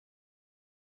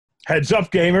Heads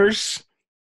up, gamers!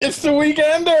 It's the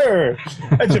Weekender.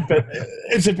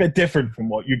 It's a bit different from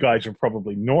what you guys are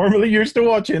probably normally used to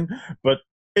watching, but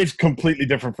it's completely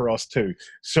different for us too.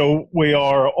 So we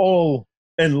are all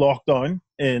in lockdown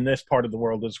in this part of the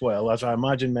world as well, as I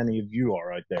imagine many of you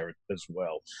are out there as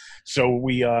well. So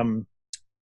we've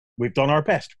done our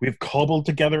best. We've cobbled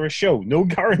together a show. No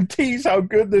guarantees how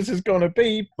good this is going to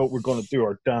be, but we're going to do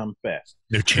our damn best.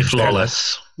 No change.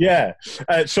 Flawless. Yeah.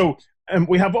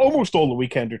 We have almost all the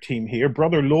Weekender team here.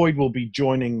 Brother Lloyd will be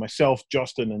joining myself,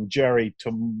 Justin, and Jerry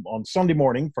on Sunday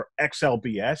morning for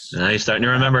XLBS. Nice, starting to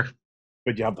remember.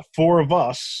 But you have the four of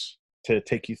us to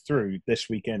take you through this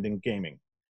weekend in gaming.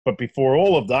 But before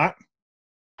all of that...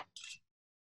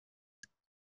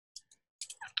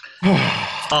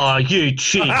 Oh, you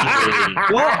cheeky. What?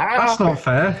 That's not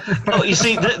fair. Oh, you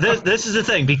see, this is the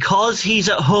thing. Because he's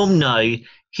at home now,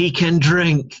 he can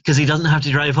drink because he doesn't have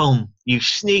to drive home. You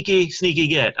sneaky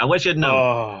git. I wish you'd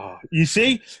known. You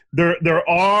see, there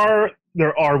are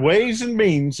ways and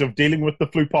means of dealing with the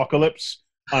flupocalypse,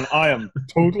 and I am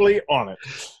totally on it.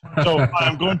 So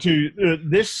I'm going to...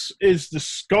 this is the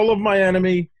skull of my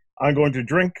enemy. I'm going to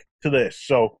drink to this.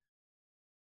 So,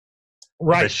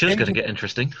 right. This show's going to get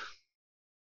interesting.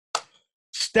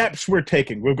 Steps we're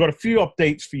taking. We've got a few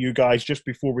updates for you guys just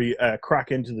before we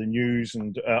crack into the news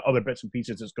and other bits and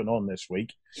pieces that's going on this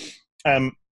week.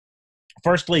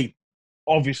 Firstly,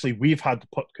 obviously, we've had to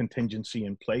put contingency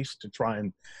in place to try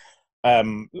and I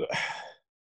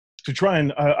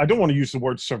don't want to use the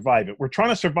word survive it. We're trying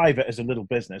to survive it as a little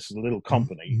business, as a little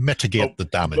company. Mitigate the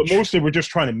damage. But mostly we're just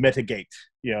trying to mitigate.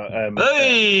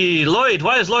 Hey, Lloyd,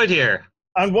 why is Lloyd here?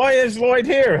 And why is Lloyd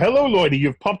here? Hello, Lloydie.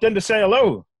 You've popped in to say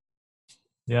hello.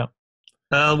 Yeah.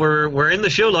 We're in the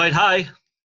show, Lloyd. Hi.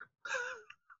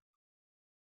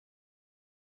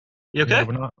 You okay?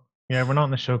 We're not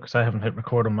in the show because I haven't hit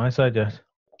record on my side yet.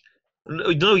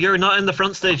 No, you're not in the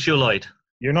front stage show, Lloyd.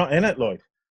 You're not in it, Lloyd.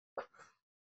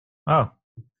 Oh.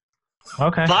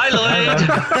 Okay. Bye, Lloyd.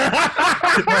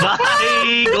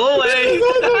 Bye. Go away.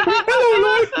 Hello,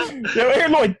 Lloyd. Yeah, here,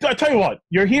 Lloyd. I tell you what.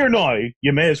 You're here now.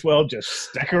 You may as well just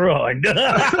stick around.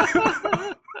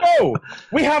 Oh,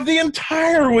 we have the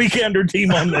entire Weekender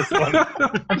team on this one.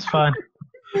 That's fine.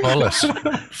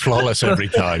 Flawless every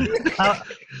time.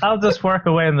 I'll just work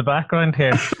away in the background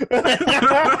here.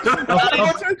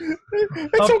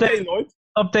 It's okay, Lloyd.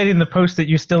 Updating the post that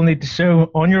you still need to show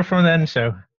on your front end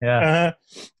show. Yeah.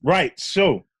 Right.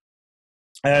 So,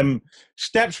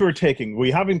 steps we're taking. We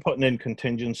have been putting in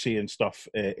contingency and stuff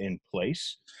in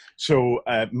place. So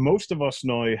most of us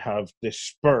now have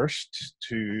dispersed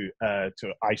to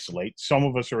isolate. Some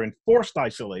of us are in forced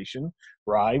isolation.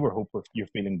 Rye, we hope you're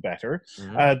feeling better.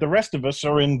 Mm-hmm. The rest of us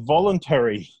are in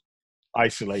voluntary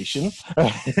isolation.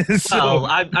 Well,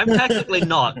 I'm technically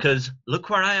not, because look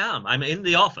where I am. I'm in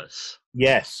the office.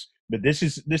 Yes, but this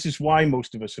is why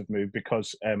most of us have moved,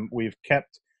 because we've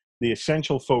kept the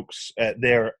essential folks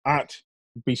there at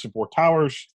Beast of War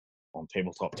Towers, on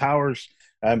Tabletop Towers,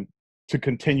 to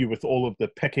continue with all of the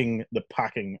picking, the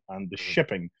packing, and the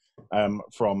shipping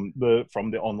from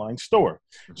the online store.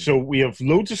 So we have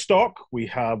loads of stock. We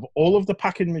have all of the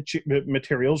packing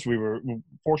materials. We were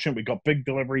fortunate; we got big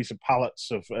deliveries of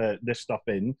pallets of this stuff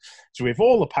in. So we have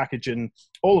all the packaging,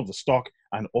 all of the stock,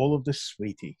 and all of the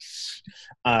sweeties,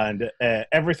 and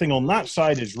everything on that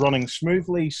side is running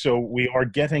smoothly. So we are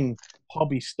getting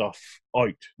hobby stuff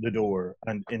out the door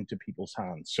and into people's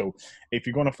hands. So if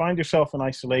you're going to find yourself in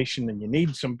isolation and you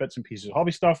need some bits and pieces of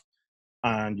hobby stuff,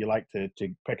 and you like to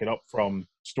pick it up from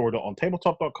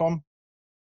store.ontabletop.com,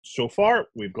 so far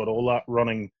we've got all that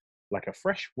running like a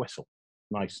fresh whistle,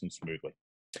 nice and smoothly.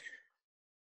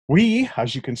 We,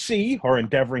 as you can see, are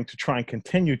endeavoring to try and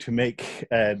continue to make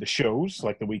the shows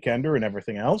like the Weekender and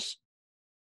everything else.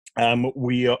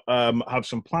 We have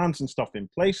some plans and stuff in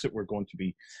place that we're going to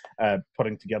be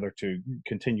putting together to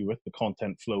continue with the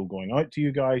content flow going out to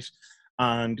you guys,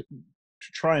 and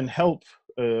to try and help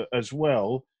as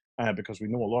well, because we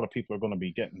know a lot of people are going to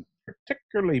be getting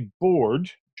particularly bored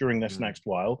during this next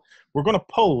while. We're going to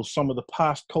pull some of the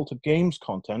past Cult of Games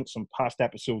content, some past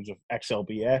episodes of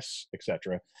XLBS,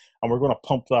 etc., and we're going to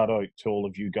pump that out to all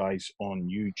of you guys on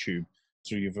YouTube.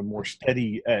 So you have a more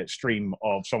steady stream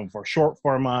of some of our short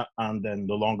format and then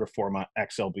the longer format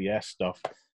XLBS stuff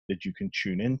that you can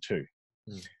tune into.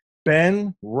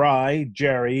 Ben, Rye,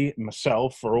 Jerry,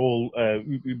 myself are all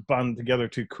band together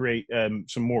to create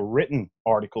some more written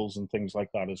articles and things like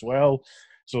that as well.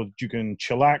 So you can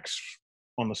chillax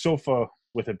on the sofa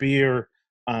with a beer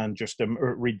and just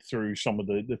read through some of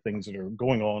the things that are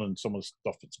going on and some of the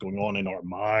stuff that's going on in our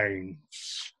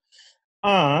minds.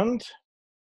 And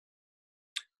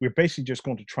we're basically just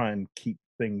going to try and keep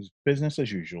things business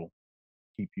as usual,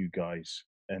 keep you guys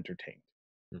entertained.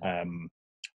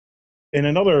 In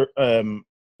another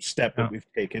step that we've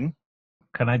taken.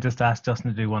 Can I just ask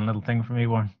Justin to do one little thing for me,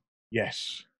 Warren?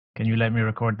 Yes. Can you let me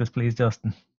record this, please,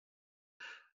 Justin?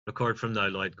 Record from now,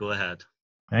 Lloyd. Go ahead.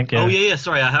 Thank you. Oh yeah.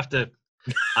 Sorry, I have to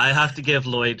give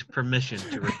Lloyd permission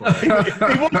to record. He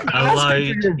wasn't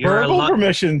asking for your verbal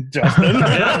permission, Justin.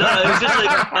 Yeah, no, it was just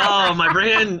like, oh, my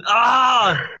brain.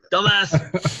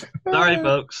 Dumbass. Sorry,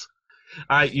 folks.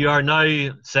 All right, you are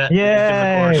now set. Yay! You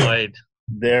can record, Lloyd.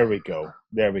 There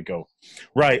we go.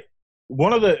 Right.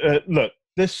 One of the look,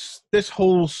 this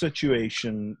whole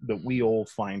situation that we all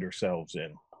find ourselves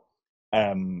in,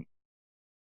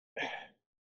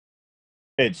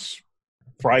 it's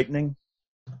frightening.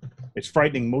 It's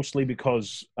frightening mostly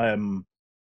because none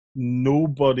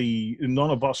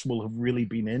of us will have really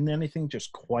been in anything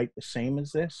just quite the same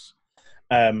as this.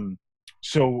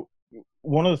 So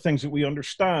one of the things that we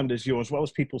understand is, as well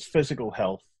as people's physical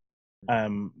health,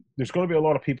 there's going to be a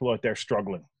lot of people out there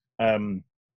struggling,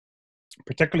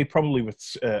 particularly probably with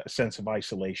a sense of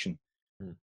isolation.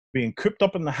 Being cooped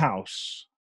up in the house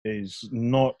is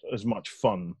not as much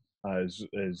fun as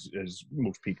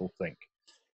most people think.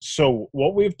 So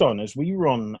what we've done is we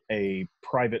run a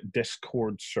private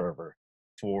Discord server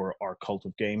for our Cult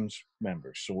of Games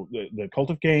members. So the Cult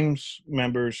of Games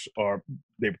members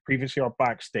they previously are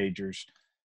backstagers.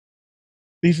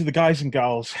 These are the guys and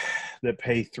gals that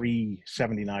pay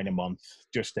 $3.79 a month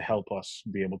just to help us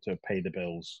be able to pay the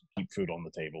bills, keep food on the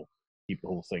table, keep the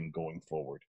whole thing going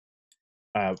forward.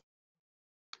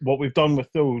 What we've done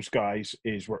with those guys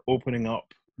is we're opening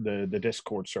up the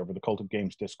Discord server, the Cult of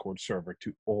Games Discord server,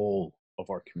 to all of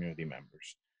our community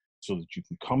members, so that you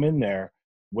can come in there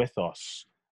with us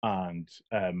and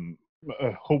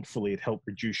hopefully it help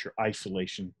reduce your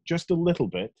isolation just a little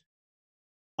bit.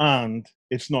 And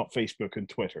it's not Facebook and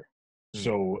Twitter.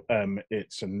 So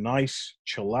it's a nice,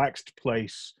 chillaxed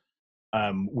place.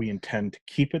 We intend to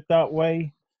keep it that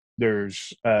way.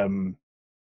 There's none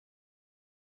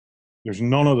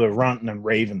of the ranting and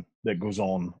raving that goes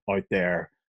on out there,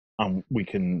 and we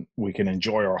can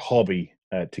enjoy our hobby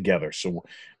together. So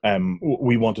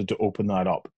we wanted to open that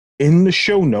up. In the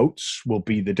show notes will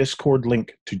be the Discord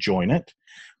link to join it.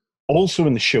 Also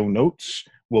in the show notes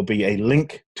will be a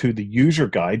link to the user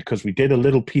guide, because we did a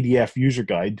little PDF user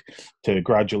guide to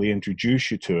gradually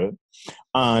introduce you to it.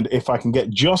 And if I can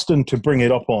get Justin to bring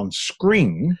it up on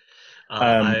screen.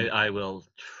 I will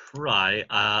try.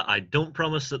 I don't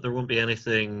promise that there won't be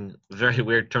anything very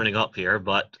weird turning up here,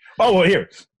 but... Oh, well, here.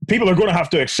 People are going to have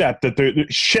to accept that the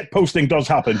shit posting does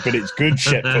happen, but it's good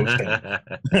shit posting.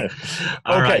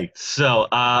 All right. So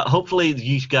hopefully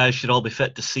you guys should all be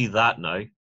fit to see that now.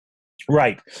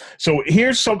 Right. So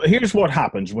here's what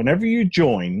happens. Whenever you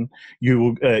join,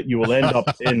 you will end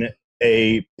up in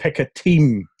a pick a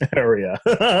team area.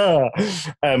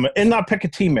 In that pick a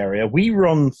team area, we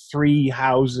run 3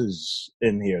 houses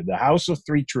in here: the House of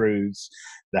Three Truths,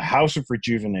 the House of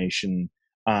Rejuvenation,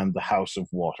 and the House of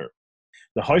Water.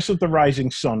 The House of the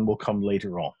Rising Sun will come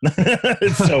later on.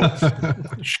 So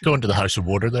you should go into the House of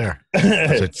Water there,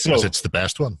 because it's the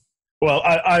best one. Well,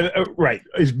 right,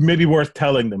 it's maybe worth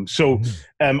telling them. So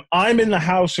I'm in the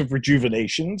House of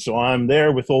Rejuvenation, so I'm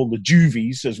there with all the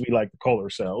juvies, as we like to call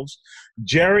ourselves.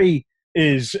 Jerry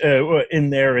is in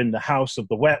there in the House of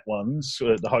the Wet Ones,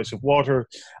 the House of Water.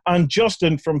 And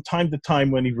Justin, from time to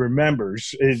time, when he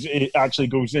remembers, it actually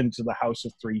goes into the House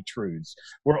of Three Truths,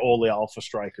 where all the Alpha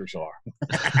Strikers are.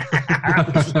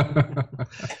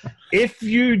 If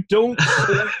you don't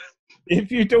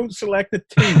select a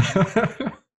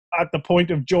team at the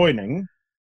point of joining,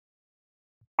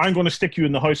 I'm going to stick you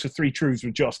in the House of Three Truths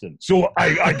with Justin. So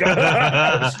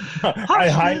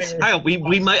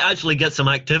we might actually get some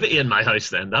activity in my house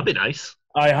then. That'd be nice.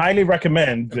 I highly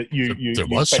recommend that you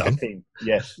pick a team.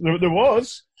 Yes, there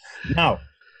was. Now,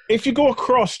 if you go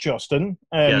across, Justin,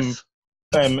 yes.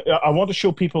 I want to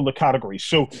show people the categories.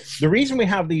 So the reason we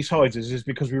have these houses is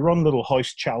because we run little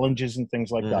house challenges and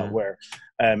things like that, where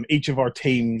each of our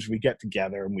teams, we get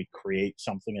together and we create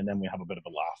something, and then we have a bit of a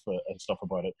laugh and stuff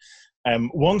about it.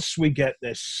 Once we get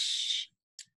this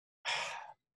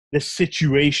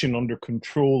situation under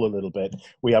control a little bit,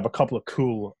 we have a couple of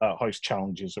cool house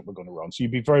challenges that we're going to run. So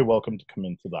you'd be very welcome to come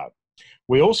into that.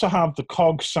 We also have the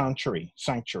COG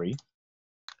Sanctuary.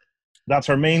 That's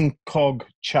our main COG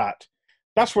chat.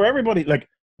 That's where everybody, like,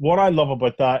 what I love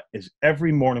about that is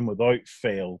every morning without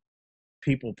fail,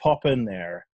 people pop in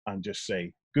there and just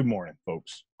say, "Good morning,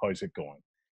 folks. How's it going?"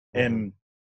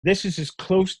 This is as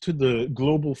close to the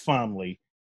global family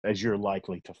as you're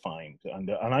likely to find.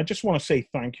 And I just want to say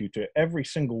thank you to every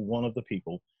single one of the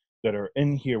people that are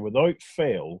in here without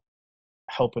fail,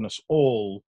 helping us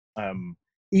all,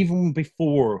 even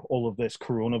before all of this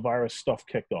coronavirus stuff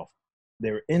kicked off.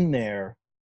 They're in there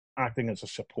acting as a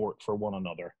support for one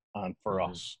another and for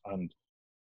us. And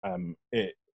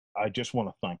I just want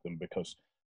to thank them because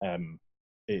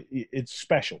it's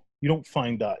special. You don't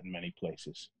find that in many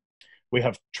places. We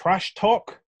have Trash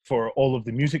Talk for all of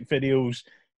the music videos.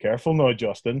 Careful now,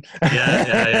 Justin.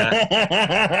 Yeah.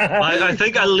 I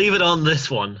think I'll leave it on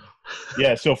this one.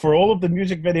 Yeah, so for all of the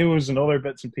music videos and other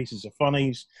bits and pieces of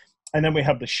funnies. And then we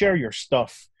have the Share Your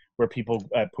Stuff, where people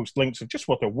post links of just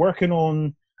what they're working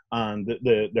on and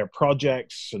their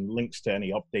projects and links to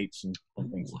any updates and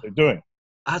things that they're doing.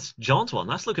 That's John's one.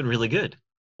 That's looking really good.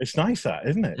 It's nice, that,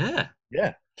 isn't it? Yeah.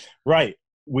 Yeah. Right.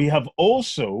 We have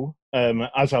also,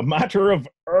 as a matter of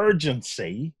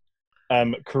urgency,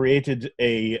 created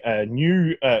a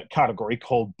new category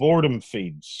called boredom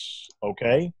feeds.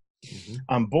 Okay? Mm-hmm.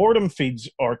 And boredom feeds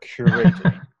are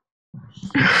curated.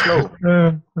 So,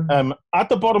 at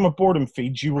the bottom of boredom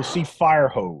feeds, you will see fire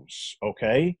hose.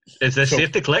 Okay? Is this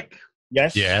safe to click?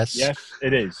 Yes,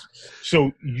 it is.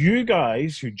 So you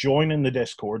guys who join in the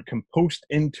Discord can post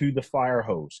into the fire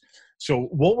hose. So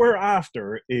what we're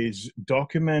after is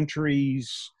documentaries,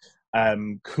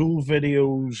 cool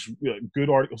videos, good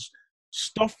articles,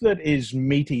 stuff that is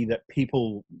meaty that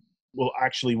people will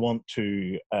actually want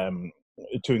to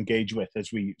engage with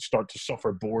as we start to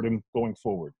suffer boredom going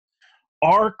forward.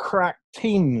 Our crack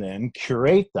team then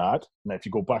curate that. Now, if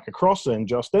you go back across then,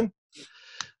 Justin.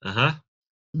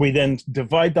 We then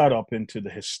divide that up into the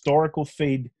historical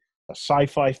feed, a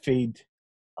sci-fi feed,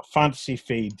 a fantasy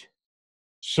feed,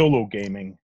 solo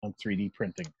gaming, and 3D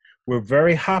printing. We're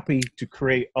very happy to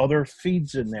create other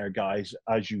feeds in there, guys,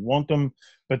 as you want them.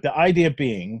 But the idea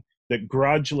being that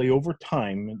gradually over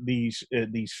time, these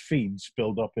feeds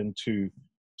build up into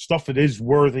stuff that is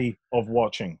worthy of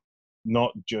watching,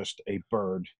 not just a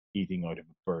bird eating out of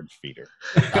a bird feeder.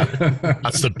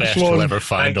 That's the best you'll ever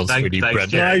find on 3D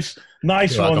printing.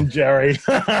 Nice one, Jerry.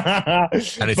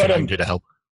 Anything I can do to help.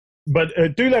 But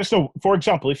do let us know. For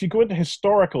example, if you go into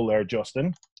historical there,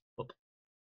 Justin,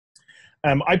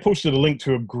 I posted a link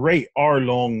to a great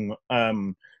hour-long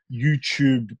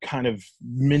YouTube kind of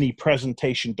mini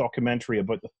presentation documentary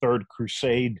about the Third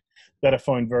Crusade that I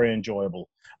found very enjoyable.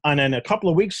 And then a couple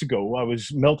of weeks ago, I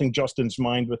was melting Justin's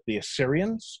mind with the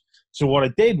Assyrians. So what I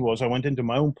did was I went into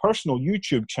my own personal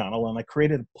YouTube channel and I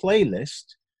created a playlist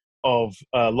of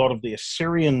a lot of the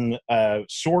Assyrian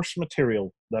source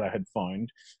material that I had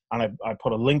found. And I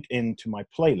put a link into my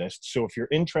playlist. So if you're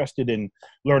interested in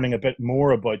learning a bit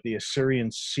more about the Assyrian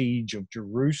siege of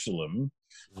Jerusalem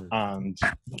and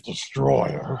the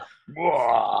destroyer,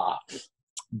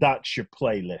 that's your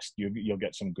playlist. You'll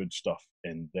get some good stuff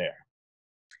in there.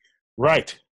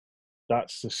 Right.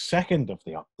 That's the second of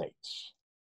the updates.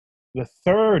 The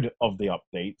third of the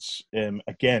updates,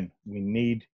 again, we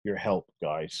need your help,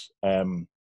 guys.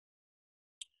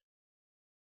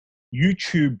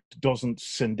 YouTube doesn't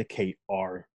syndicate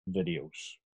our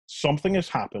videos. Something has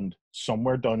happened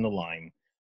somewhere down the line,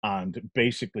 and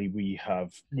basically we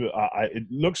have, it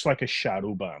looks like a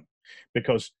shadow ban,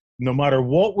 because no matter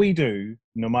what we do,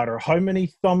 no matter how many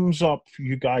thumbs up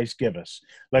you guys give us,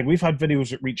 like we've had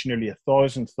videos that reach nearly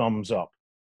 1,000 thumbs up,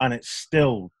 and it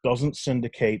still doesn't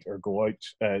syndicate or go out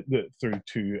through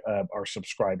to our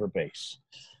subscriber base.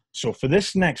 So for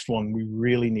this next one, we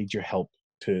really need your help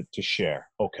to share,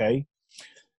 okay?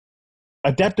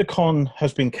 Adepticon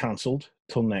has been cancelled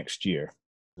till next year.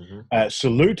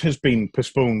 Salute has been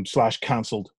postponed /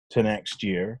 cancelled to next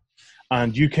year.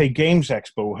 And UK Games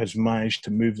Expo has managed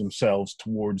to move themselves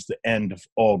towards the end of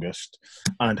August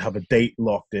and have a date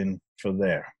locked in for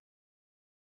there.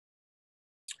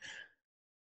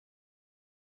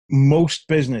 Most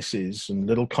businesses and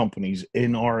little companies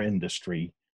in our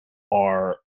industry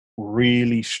are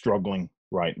really struggling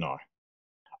right now.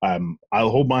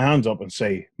 I'll hold my hands up and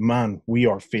say, man, we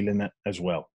are feeling it as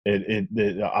well.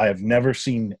 I have never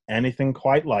seen anything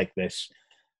quite like this.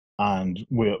 And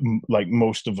we're, like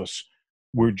most of us,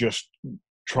 we're just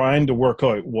trying to work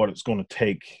out what it's going to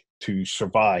take to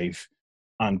survive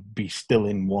and be still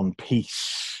in one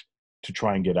piece to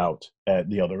try and get out at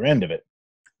the other end of it.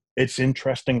 It's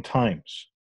interesting times.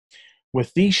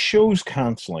 With these shows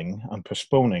cancelling and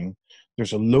postponing,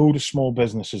 there's a load of small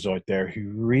businesses out there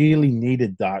who really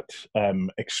needed that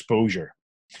exposure.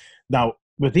 Now,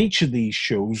 with each of these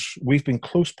shows, we've been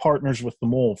close partners with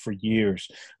them all for years,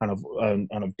 and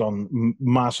have done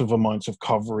massive amounts of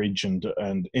coverage and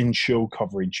in-show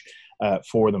coverage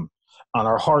for them. And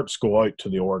our hearts go out to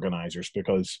the organizers,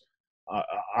 because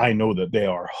I know that they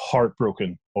are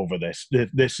heartbroken over this.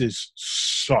 This is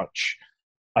such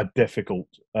a difficult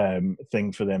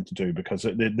thing for them to do, because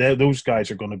those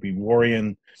guys are going to be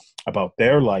worrying about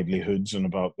their livelihoods and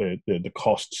about the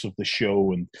costs of the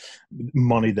show, and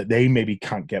money that they maybe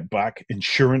can't get back,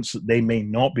 insurance that they may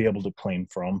not be able to claim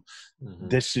from. Mm-hmm.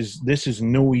 This is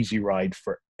no easy ride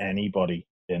for anybody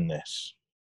in this.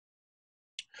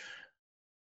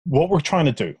 What we're trying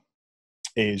to do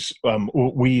is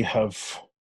we have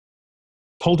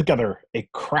pulled together a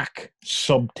crack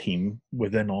sub-team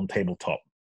within OnTabletop.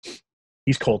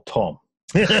 He's called Tom.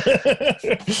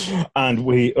 And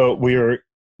we're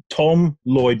Tom,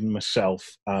 Lloyd, and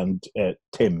myself, and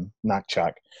Tim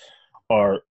Nakchak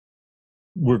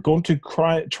we're going to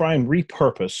try and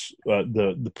repurpose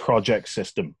the project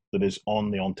system that is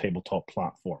on the OnTabletop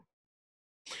platform.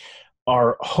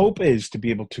 Our hope is to be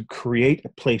able to create a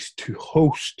place to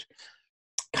host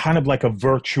kind of like a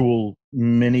virtual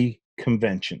mini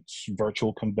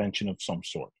virtual convention of some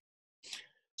sort.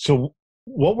 So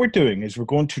what we're doing is we're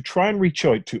going to try and reach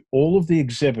out to all of the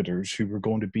exhibitors who are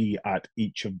going to be at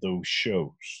each of those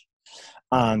shows.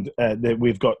 And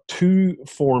we've got 2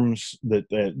 forms that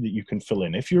you can fill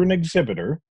in. If you're an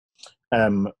exhibitor,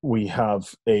 we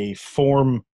have a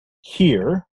form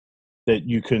here that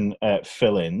you can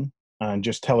fill in and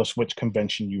just tell us which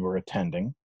convention you are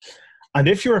attending. And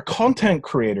if you're a content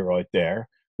creator out there,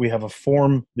 we have a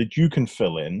form that you can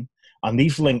fill in, and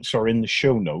these links are in the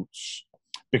show notes,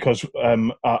 because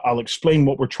I'll explain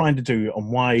what we're trying to do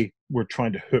and why we're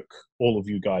trying to hook all of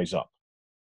you guys up.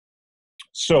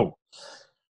 So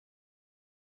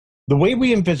the way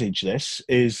we envisage this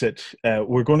is that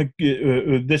we're going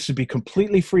to, this would be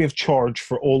completely free of charge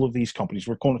for all of these companies.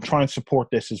 We're going to try and support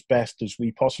this as best as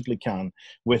we possibly can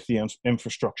with the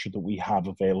infrastructure that we have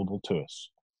available to us.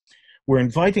 We're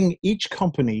inviting each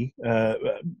company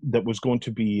that was going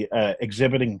to be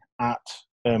exhibiting at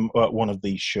one of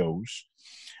these shows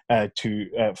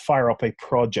to fire up a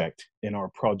project in our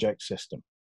project system.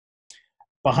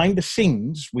 Behind the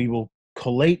scenes, we will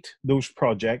collate those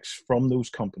projects from those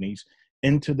companies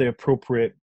into the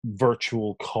appropriate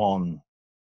virtual con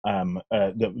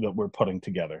that we're putting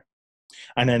together.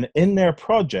 And then in their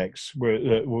projects,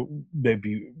 we're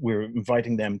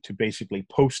inviting them to basically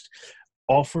post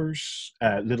offers,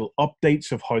 little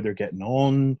updates of how they're getting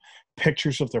on,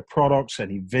 pictures of their products,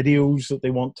 any videos that they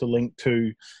want to link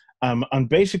to, and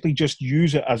basically just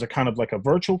use it as a kind of like a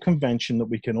virtual convention that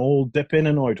we can all dip in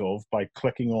and out of by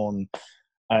clicking on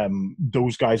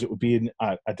those guys that would be in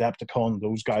Adepticon,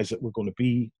 those guys that were going to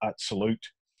be at Salute.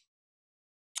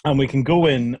 And we can go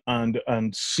in and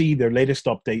see their latest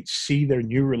updates, see their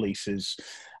new releases,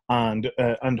 and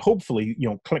hopefully,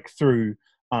 click through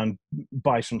and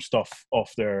buy some stuff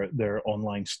off their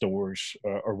online stores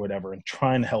or whatever, and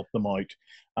try and help them out,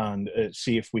 and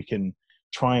see if we can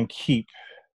try and keep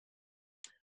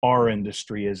our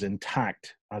industry as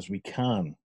intact as we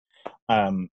can.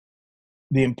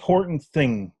 The important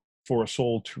thing for us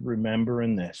all to remember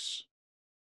in this,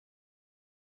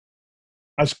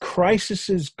 as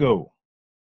crises go,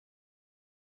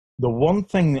 the one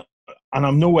thing, and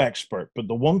I'm no expert, but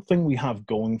the one thing we have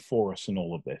going for us in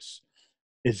all of this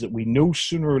is that we know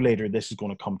sooner or later this is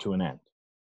going to come to an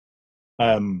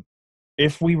end.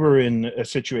 If we were in a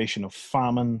situation of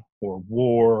famine or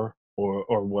war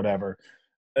or whatever,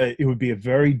 it would be a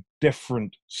very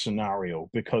different scenario,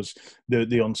 because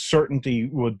the uncertainty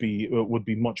would be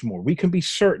much more. We can be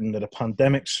certain that a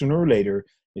pandemic sooner or later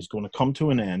is going to come to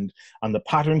an end, and the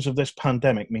patterns of this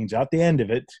pandemic means at the end of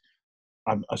it,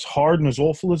 as hard and as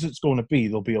awful as it's going to be,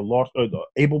 there'll be a lot of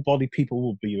able-bodied people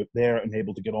will be there and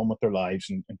able to get on with their lives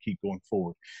and keep going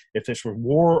forward. If this were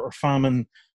war or famine,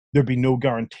 there'd be no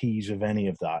guarantees of any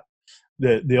of that.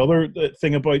 The other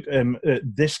thing about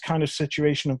this kind of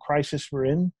situation and crisis we're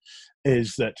in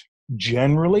is that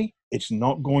generally it's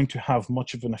not going to have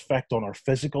much of an effect on our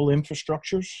physical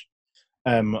infrastructures,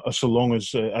 so long as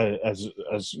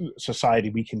society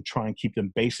we can try and keep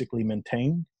them basically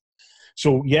maintained.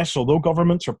 So yes, although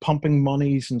governments are pumping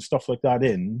monies and stuff like that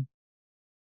in,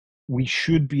 we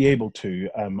should be able to,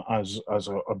 as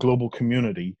a global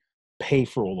community, pay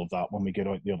for all of that when we get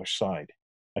out the other side.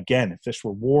 Again, if this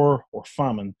were war or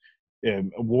famine,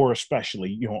 war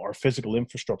especially, our physical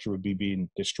infrastructure would be being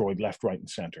destroyed left, right, and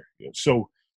center. So,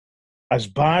 as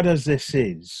bad as this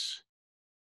is,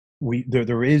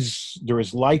 there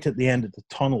is light at the end of the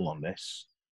tunnel on this.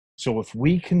 So, if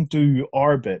we can do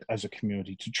our bit as a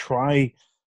community to try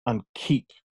and keep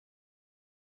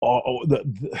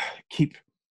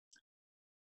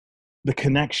the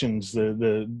connections,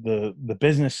 the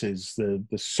businesses,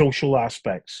 the social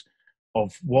aspects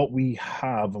of what we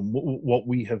have and what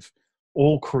we have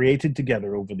all created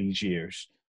together over these years,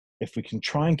 if we can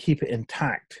try and keep it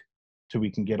intact till we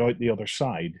can get out the other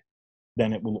side,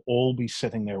 then it will all be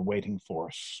sitting there waiting for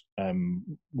us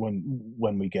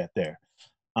when we get there.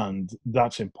 And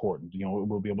that's important. You know,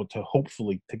 we'll be able to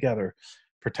hopefully together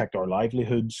protect our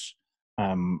livelihoods,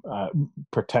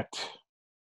 protect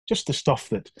just the stuff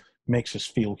that makes us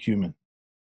feel human.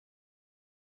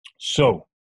 So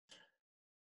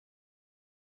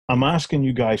I'm asking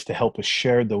you guys to help us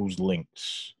share those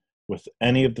links with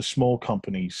any of the small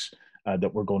companies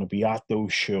that we're going to be at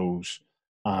those shows,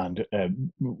 and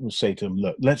we'll say to them,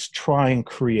 look, let's try and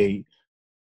create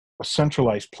a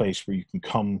centralized place where you can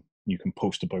come, you can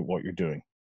post about what you're doing.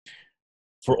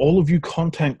 For all of you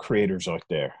content creators out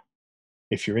there,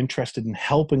 if you're interested in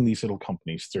helping these little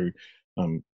companies through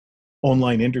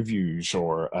online interviews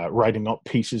or writing up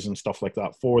pieces and stuff like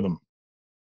that for them,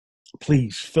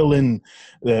 please fill in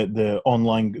the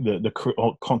online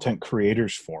content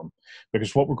creators form,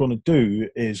 because what we're going to do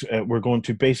is we're going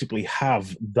to basically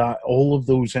have all of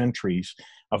those entries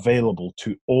available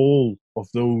to all of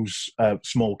those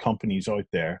small companies out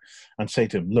there, and say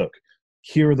to them, look,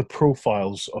 here are the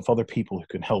profiles of other people who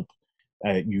can help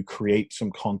you create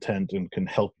some content and can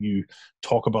help you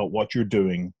talk about what you're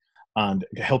doing and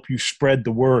help you spread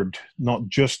the word, not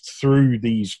just through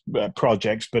these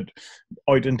projects, but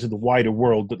out into the wider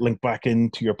world that link back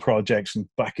into your projects and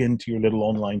back into your little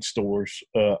online stores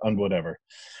and whatever.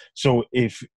 So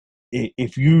if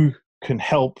you can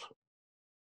help,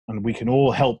 and we can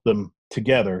all help them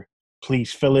together,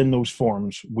 please fill in those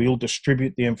forms. We'll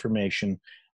distribute the information,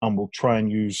 and we'll try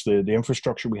and use the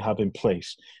infrastructure we have in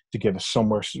place to give us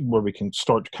somewhere where we can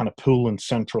start to kind of pool and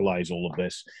centralize all of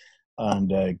this,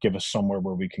 and give us somewhere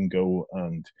where we can go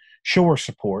and show our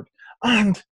support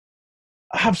and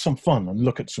have some fun and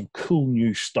look at some cool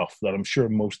new stuff that I'm sure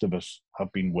most of us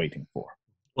have been waiting for.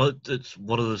 Well, it's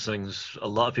one of those things a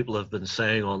lot of people have been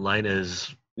saying online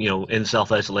is, you know, in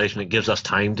self-isolation, it gives us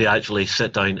time to actually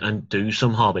sit down and do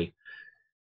some hobby.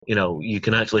 You know, you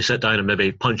can actually sit down and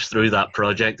maybe punch through that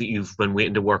project that you've been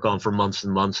waiting to work on for months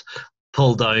and months,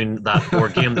 pull down that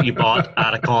board game that you bought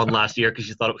at a con last year because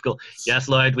you thought it was cool. Yes,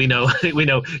 Lloyd, we know. We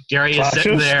know. Jerry is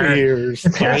sitting there.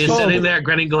 Jerry is sitting there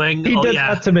grinning, going, he did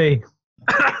that to me.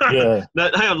 Yeah. Now,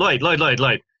 hang on, Lloyd.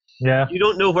 Yeah. You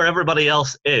don't know where everybody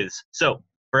else is. So,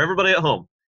 for everybody at home,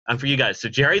 and for you guys. So,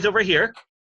 Jerry's over here.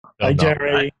 Hi,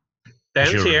 Jerry. Right.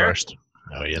 Ben's here. Reversed.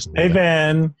 No, he isn't. Hey,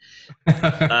 Ben.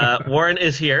 Warren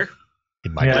is here. He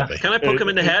might be. Can I poke him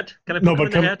in the head?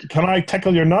 Can I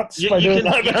tickle your nuts? You can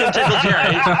tickle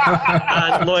Jerry.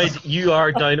 And Lloyd, you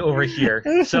are down over here.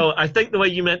 So I think the way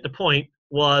you meant the point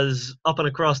was up and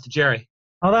across to Jerry.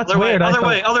 Oh, that's weird. Other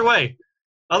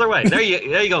way. There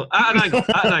you go. At an angle.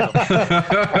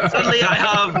 Suddenly I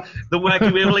have the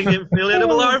wacky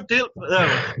inflatable arm deal.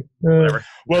 Whatever.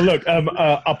 Well, look,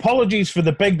 apologies for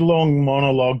the big, long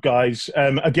monologue, guys.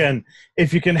 Again,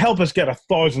 if you can help us get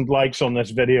 1,000 likes on this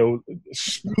video,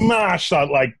 smash that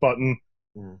like button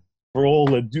for all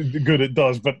the good it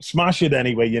does, but smash it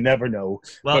anyway. You never know.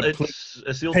 Well, it's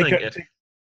the old thing.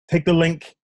 Take the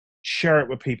link, share it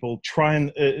with people, try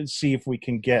and see if we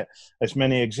can get as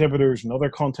many exhibitors and other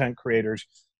content creators.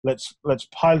 Let's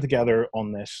pile together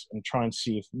on this and try and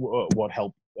see if what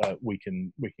help we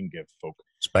can give folk.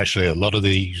 Especially a lot of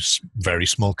these very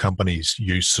small companies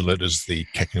use Salute as the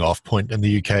kicking off point in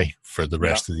the UK for the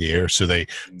rest of the year. So they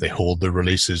hold their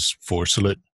releases for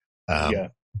Salute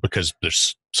because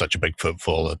there's such a big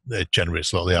footfall. It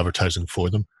generates a lot of the advertising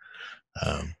for them,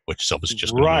 which is obviously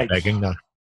just begging now.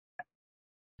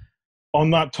 On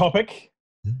that topic,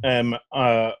 I'm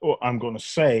going to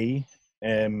say,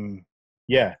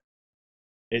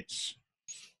 it's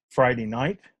Friday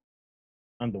night,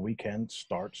 and the weekend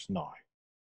starts now.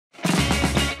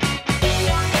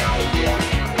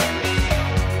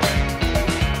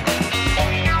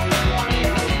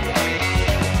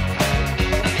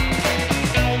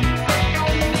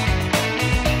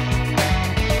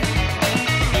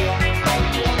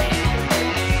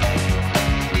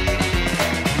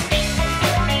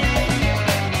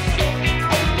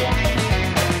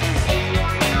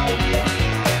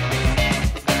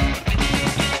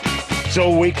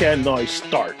 So weekend now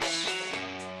starts,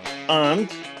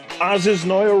 and as is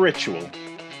now a ritual,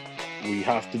 we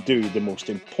have to do the most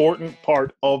important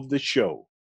part of the show.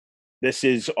 This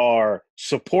is our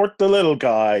support the little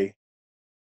guy,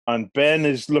 and Ben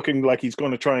is looking like he's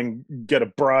going to try and get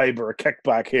a bribe or a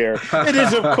kickback here. It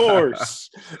is, of course,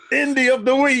 Indie of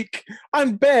the Week,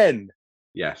 and Ben.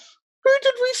 Yes. Who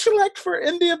did we select for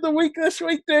Indie of the Week this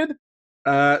week, dude?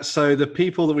 So the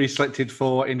people that we selected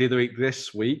for Indie of the Week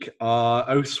this week are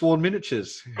Oathsworn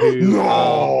Miniatures, who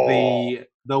are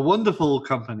the wonderful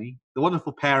company, the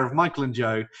wonderful pair of Michael and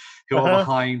Joe, who are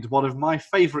behind one of my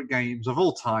favourite games of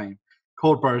all time,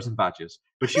 called Bros and Badgers,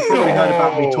 which you've probably heard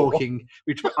about me talking.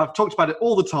 I've talked about it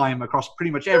all the time across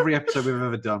pretty much every episode we've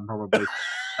ever done, probably.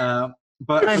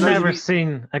 But I've never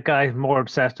seen a guy more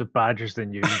obsessed with badgers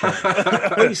than you.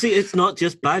 Well, you see, it's not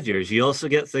just badgers. You also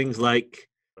get things like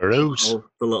the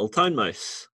little town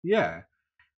mouse. Yeah.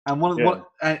 And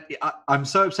I'm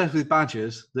so obsessed with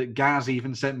badgers that Gaz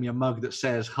even sent me a mug that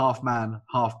says half man,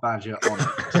 half badger on it.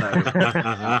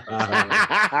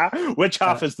 So, which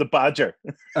half is the badger?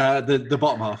 The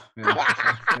bottom half.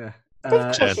 Yeah. Of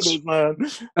course it is, man.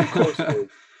 Of course it is.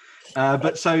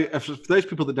 But so, for those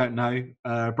people that don't know,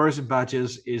 Bros and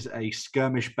Badgers is a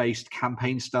skirmish-based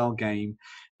campaign-style game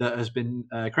that has been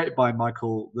created by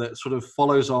Michael that sort of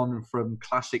follows on from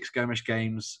classic skirmish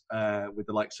games with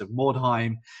the likes of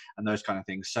Mordheim and those kind of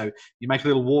things. So you make a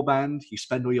little warband, you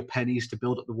spend all your pennies to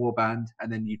build up the warband,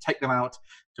 and then you take them out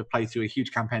to play through a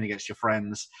huge campaign against your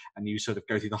friends, and you sort of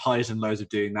go through the highs and lows of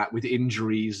doing that with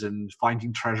injuries and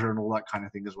finding treasure and all that kind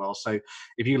of thing as well. So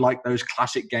if you like those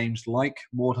classic games like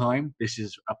Mordheim, this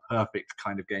is a perfect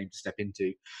kind of game to step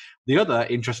into. The other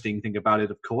interesting thing about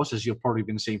it, of course, as you've probably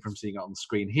been seeing it on the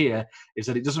screen here, is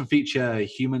that it doesn't feature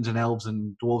humans and elves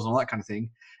and dwarves and all that kind of thing.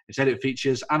 Instead, it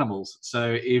features animals.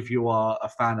 So if you are a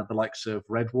fan of the likes of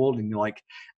Redwall and you like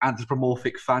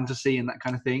anthropomorphic fantasy and that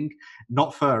kind of thing,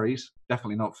 not furries,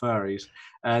 definitely not furries,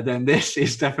 then this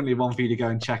is definitely one for you to go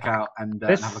and check out and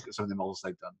have a look at some of the models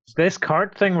they've done. This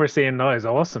card thing we're seeing now is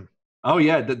awesome. Oh,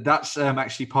 yeah, that's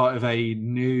actually part of a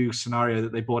new scenario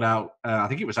that they brought out. I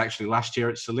think it was actually last year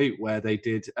at Salute, where they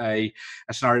did a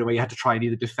scenario where you had to try and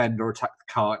either defend or attack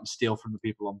the cart and steal from the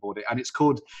people on board it. And I think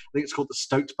it's called the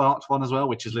Stoked Bart one as well,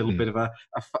 which is a little bit of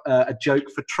a joke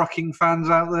for trucking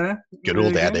fans out there. Good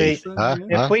old Eddie.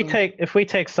 If we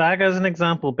take Saga as an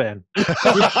example, Ben,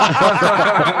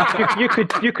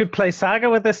 you could play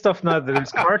Saga with this stuff now.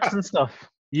 There's carts and stuff.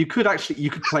 You could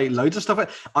play loads of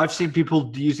stuff. I've seen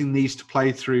people using these to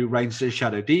play through Rangers of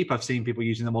Shadow Deep. I've seen people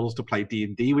using the models to play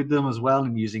D&D with them as well,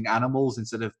 and using animals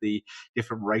instead of the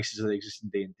different races that exist in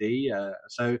D&D.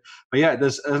 But yeah,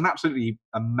 there's an absolutely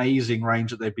amazing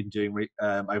range that they've been doing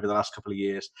over the last couple of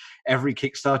years. Every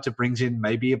Kickstarter brings in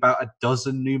maybe about a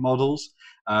dozen new models.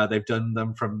 They've done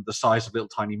them from the size of little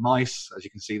tiny mice, as you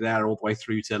can see there, all the way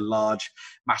through to large,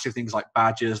 massive things like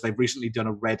badgers. They've recently done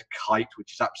a red kite,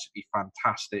 which is absolutely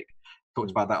fantastic. Talked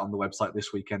about that on the website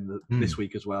this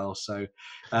week as well. So,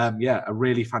 a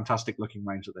really fantastic looking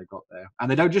range that they've got there. And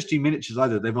they don't just do miniatures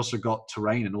either. They've also got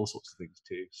terrain and all sorts of things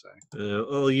too. So,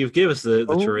 well, you've given us the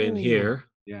terrain here.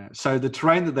 Yeah, so the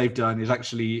terrain that they've done is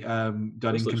actually done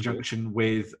in conjunction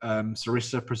with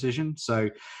Sarissa Precision. So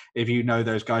if you know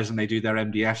those guys and they do their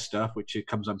MDF stuff, which it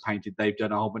comes unpainted, they've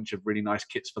done a whole bunch of really nice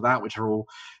kits for that, which are all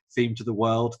themed to the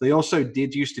world. They also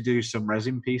used to do some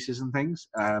resin pieces and things,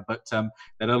 but they're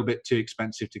a little bit too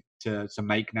expensive to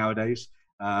make nowadays.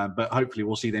 But hopefully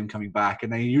we'll see them coming back.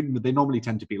 And they normally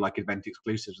tend to be like event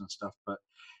exclusives and stuff. But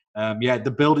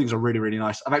the buildings are really, really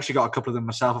nice. I've actually got a couple of them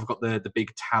myself. I've got the big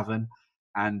tavern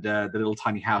and the little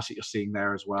tiny house that you're seeing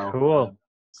there as well. Cool.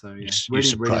 So yeah,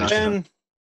 really nice. Ben,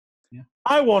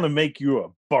 I want to make you a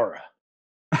burrow.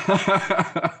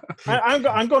 I'm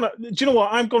gonna. Do you know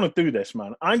what? I'm gonna do this,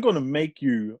 man. I'm gonna make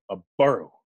you a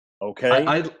burrow.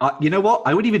 Okay. You know what?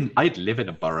 I'd live in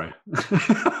a burrow.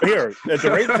 Here, at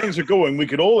the rate things are going, we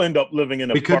could all end up living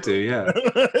in a burrow. We could do, yeah.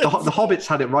 The Hobbits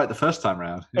had it right the first time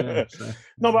round. Yeah, so.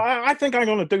 No, but I think I'm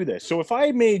gonna do this. So if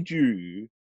I made you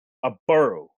a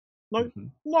burrow. No,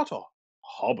 not a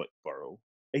hobbit burrow,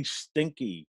 a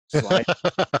stinky, slimy,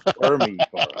 wormy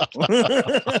burrow.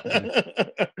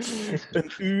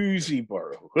 An oozy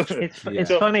burrow.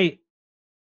 It's funny.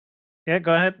 Yeah,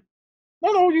 go ahead.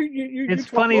 No, you. It's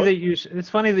funny that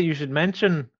you should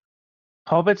mention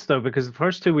hobbits though, because the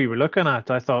first two we were looking at,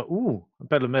 I thought, ooh, a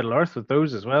bit of Middle Earth with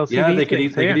those as well. Yeah, they could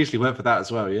easily work for that as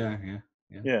well.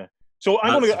 Yeah. So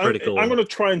I'm gonna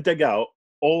try and dig out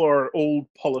all our old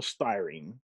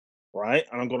polystyrene. Right,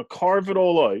 and I'm going to carve it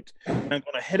all out, and I'm going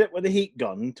to hit it with a heat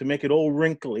gun to make it all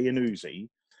wrinkly and oozy,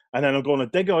 and then I'm going to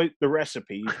dig out the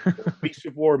recipe for Beast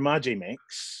of War Magimix,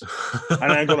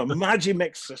 and I'm going to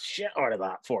Magimix the shit out of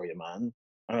that for you, man.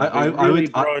 And I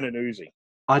would brown and oozy.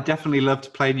 I'd definitely love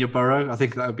to play in your burrow. I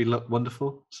think that would be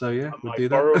wonderful. So yeah, we'll do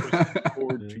that. My burrow is looking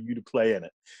forward for you to play in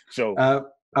it. So.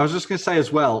 I was just going to say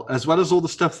as well as all the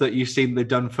stuff that you've seen they've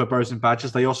done for Bros and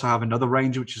Badgers, they also have another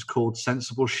range which is called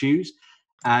Sensible Shoes.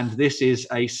 And this is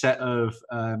a set of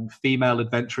female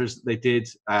adventurers that they did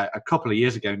a couple of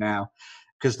years ago now,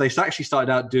 because they actually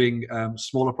started out doing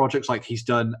smaller projects. Like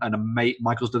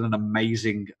Michael's done an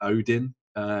amazing Odin,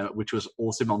 which was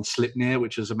awesome, on Slipnir,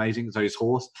 which was amazing, so his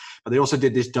horse. But they also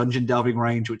did this dungeon delving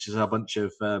range, which is a bunch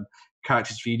of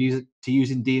characters for you to use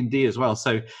in D&D as well.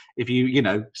 So if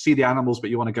you see the animals, but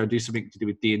you want to go do something to do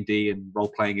with D&D and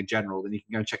role playing in general, then you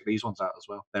can go and check these ones out as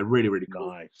well. They're really, really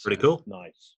cool. Nice. Pretty cool.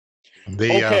 Nice.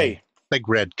 The big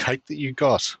red kite that you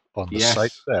got on the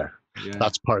site there,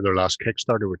 that's part of their last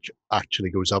Kickstarter, which actually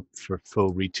goes up for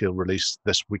full retail release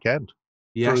this weekend.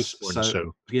 Yes,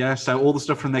 so all the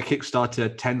stuff from their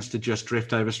Kickstarter tends to just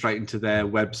drift over straight into their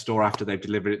web store after they've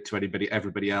delivered it to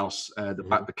everybody else that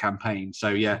backed the campaign.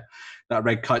 So yeah, that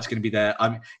red kite's going to be there.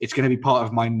 It's going to be part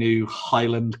of my new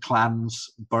Highland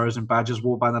Clans Boroughs and Badgers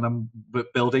warband that I'm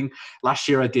building. Last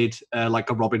year I did like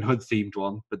a Robin Hood themed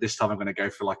one, but this time I'm going to go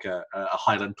for like a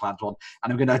Highland Clans one,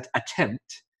 and I'm going to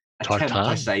attempt,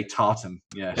 I say, tartan.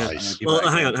 Yes. Nice. Well,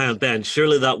 hang on, Ben.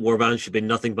 Surely that warband should be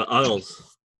nothing but owls.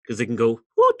 Because they can go,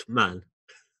 what, man?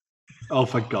 Oh,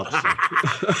 for God's sake.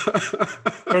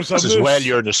 This is when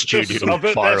you're in the studio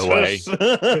far away. No,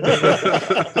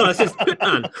 it's just good,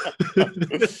 man.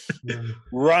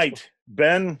 Right,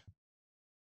 Ben.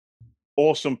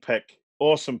 Awesome pick.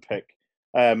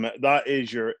 That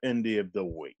is your Indie of the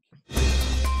Week.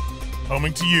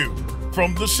 Coming to you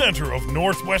from the center of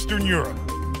Northwestern Europe.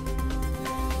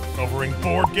 Covering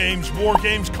board games, war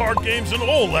games, card games, and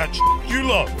all that you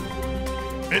love.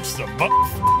 It's the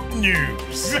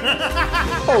news.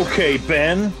 Okay,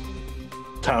 Ben.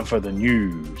 Time for the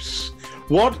news.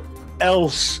 What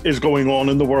else is going on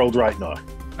in the world right now?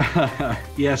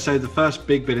 So the first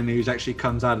big bit of news actually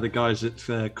comes out of the guys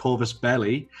at Corvus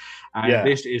Belli. And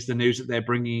this is the news that they're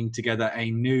bringing together a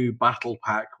new battle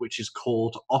pack, which is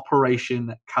called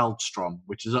Operation Kaldstrom,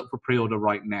 which is up for pre-order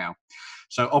right now.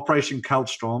 So Operation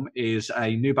Kaldstrom is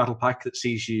a new battle pack that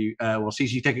sees you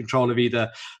take control of either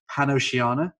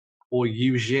Pan-Oceania or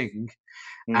Yujing.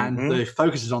 And the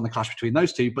focus is on the clash between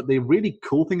those two. But the really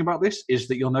cool thing about this is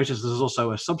that you'll notice there's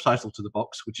also a subtitle to the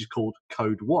box, which is called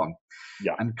Code 1.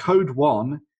 Yeah. And Code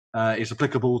 1 is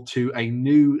applicable to a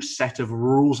new set of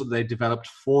rules that they developed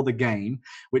for the game,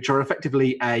 which are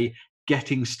effectively a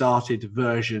getting started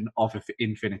version of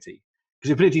Infinity.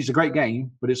 Because Infinity is a great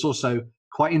game, but it's also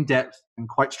quite in-depth and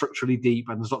quite structurally deep,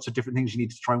 and there's lots of different things you need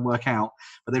to try and work out.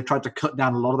 But they've tried to cut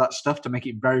down a lot of that stuff to make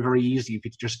it very, very easy for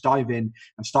you to just dive in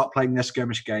and start playing their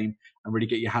skirmish game and really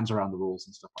get your hands around the rules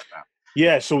and stuff like that.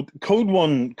 Yeah, so Code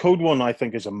 1, I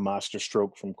think, is a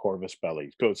masterstroke from Corvus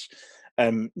Belli, because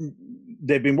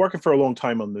they've been working for a long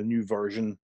time on the new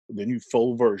version, the new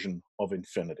full version of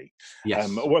Infinity. Yes.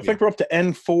 I think we're up to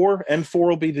N4. N4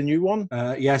 will be the new one.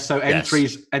 So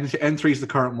N3 is the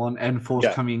current one. N4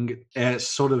 is coming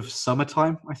sort of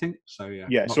summertime, I think. So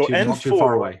N4, not too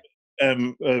far away.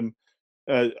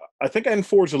 I think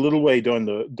N4 is a little way down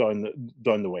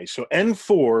the way. So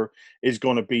N4 is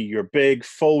going to be your big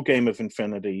full game of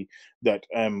Infinity that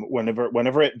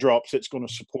whenever it drops, it's going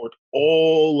to support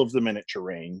all of the miniature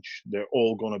range. They're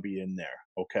all going to be in there.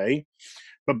 Okay.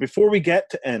 But before we get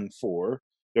to N4,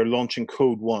 they're launching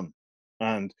Code 1.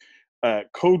 And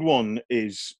Code 1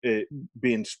 is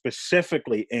being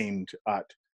specifically aimed at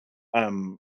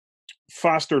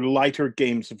faster, lighter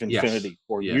games of Infinity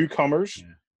for newcomers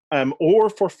or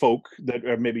for folk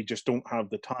that maybe just don't have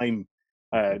the time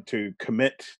to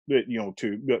commit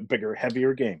to bigger,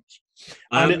 heavier games.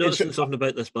 I'm noticing something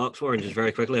about this box, Warren, just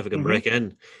very quickly, if I can break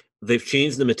in. They've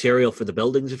changed the material for the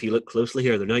buildings. If you look closely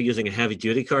here, they're now using a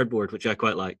heavy-duty cardboard, which I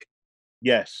quite like.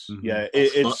 Yes,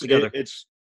 it's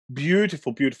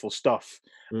beautiful, beautiful stuff.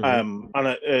 And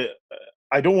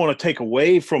I don't want to take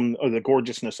away from the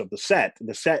gorgeousn's of the set.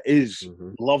 The set is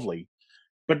lovely,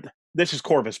 but this is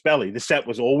Corvus Belli. The set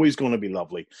was always going to be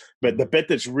lovely, but the bit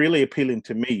that's really appealing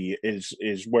to me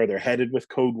is where they're headed with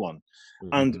Code 1.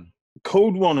 And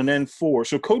Code 1 and N4.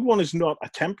 So Code 1 is not a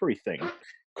temporary thing.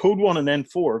 Code 1 and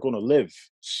N4 are going to live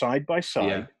side by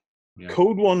side.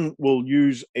 Code 1 will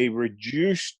use a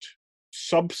reduced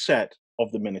subset of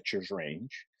the miniatures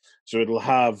range, so it'll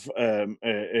have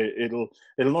it'll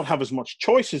not have as much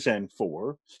choice as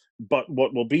N4, but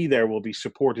what will be there will be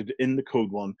supported in the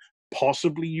Code 1,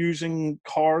 possibly using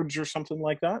cards or something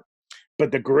like that.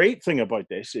 But the great thing about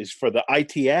this is for the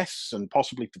ITS and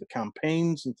possibly for the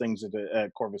campaigns and things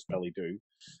that Corvus Belli do,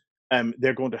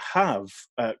 they're going to have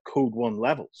Code 1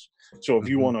 levels. So if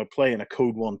you want to play in a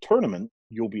Code 1 tournament,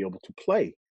 you'll be able to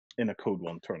play in a Code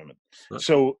 1 tournament.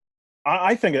 So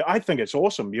I think it's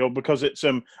awesome, because it's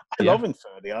I love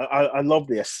Infinity. I love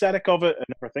the aesthetic of it and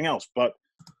everything else. But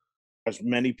as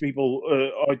many people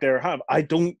out there have. I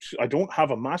don't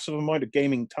have a massive amount of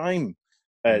gaming time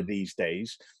these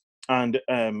days, and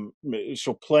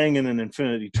so playing in an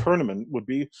Infinity tournament would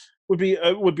be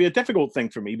a difficult thing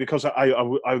for me, because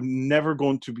I'm never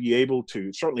going to be able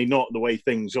to, certainly not the way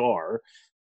things are,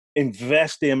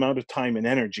 invest the amount of time and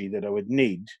energy that I would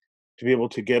need to be able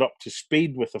to get up to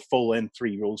speed with the full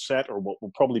N3 rule set, or what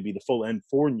will probably be the full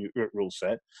N4 rule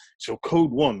set. So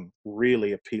Code One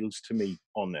really appeals to me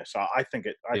on this. I think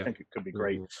it could be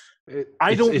great.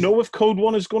 I don't know if Code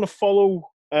One is going to follow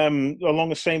along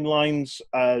the same lines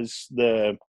as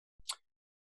the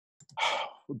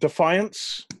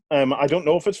Defiance. I don't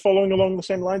know if it's following along the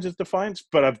same lines as Defiance,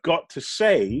 but I've got to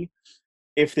say,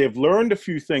 if they've learned a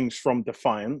few things from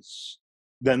Defiance,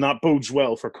 then that bodes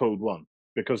well for Code One,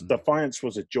 because Defiance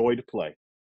was a joy to play,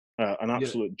 an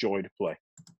absolute joy to play.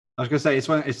 I was going to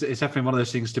say, it's definitely one of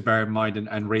those things to bear in mind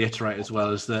and reiterate as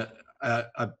well, is that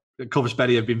Corvus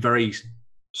Belli have been very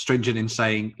stringent in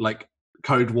saying, like,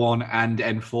 Code 1 and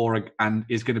N4 and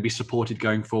is going to be supported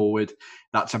going forward.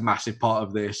 That's a massive part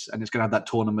of this, and it's going to have that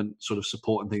tournament sort of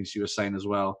support and things you were saying as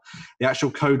well. The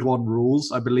actual Code 1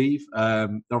 rules, I believe,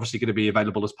 they're obviously going to be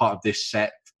available as part of this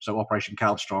set, so Operation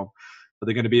Caldstrom, but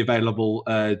they're going to be available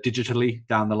digitally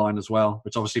down the line as well,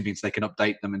 which obviously means they can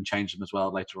update them and change them as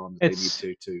well later on if they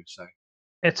need to too. So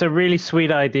it's a really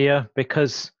sweet idea,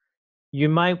 because you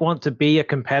might want to be a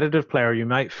competitive player. You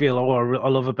might feel, I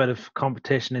love a bit of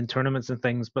competition in tournaments and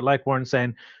things. But like Warren's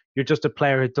saying, you're just a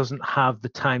player who doesn't have the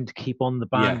time to keep on the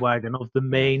bandwagon of the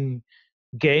main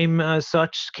game as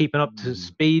such, keeping up to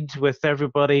speed with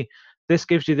everybody. This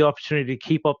gives you the opportunity to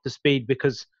keep up to speed,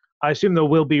 because I assume there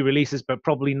will be releases, but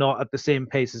probably not at the same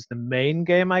pace as the main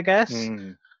game, I guess.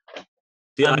 And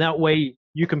that way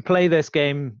you can play this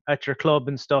game at your club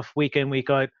and stuff week in, week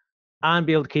out, and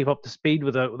be able to keep up to speed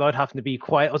without having to be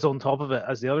quite as on top of it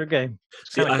as the other game.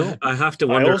 It's kind of cool. I have to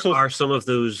wonder, are some of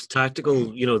those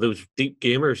tactical, those deep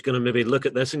gamers going to maybe look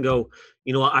at this and go,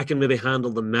 I can maybe handle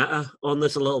the meta on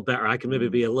this a little better. I can maybe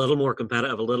be a little more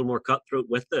competitive, a little more cutthroat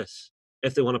with this,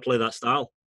 if they want to play that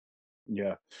style.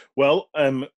 Yeah. Well,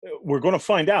 we're going to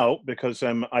find out, because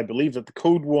I believe that the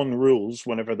Code 1 rules,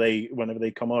 whenever they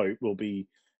come out, will be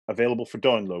available for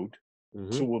download.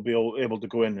 So we'll be able to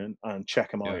go in and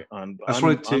check them out, and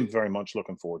I'm very much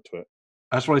looking forward to it.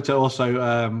 I just wanted to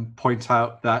also point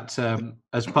out that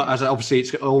as obviously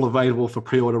it's all available for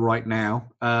pre-order right now.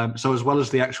 So as well as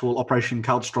the actual Operation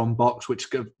Caldstrom box, which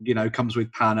comes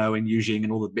with Pano and Yujing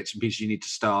and all the bits and pieces you need to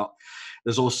start,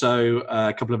 there's also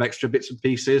a couple of extra bits and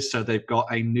pieces. So they've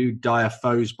got a new Dire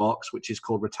Foes box, which is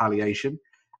called Retaliation,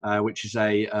 which is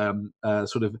a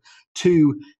sort of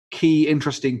two key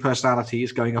interesting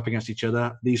personalities going up against each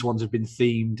other. These ones have been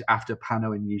themed after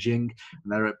Pano and Yijing,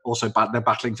 and they're also they're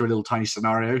battling through a little tiny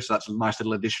scenario, so that's a nice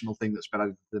little additional thing that's been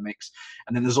added to the mix.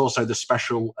 And then there's also the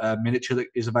special miniature that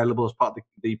is available as part of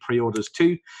the pre-orders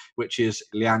too, which is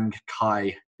Liang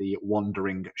Kai, the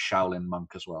Wandering Shaolin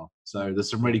Monk as well. So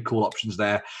there's some really cool options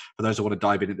there for those who want to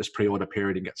dive in at this pre-order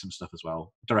period and get some stuff as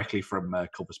well directly from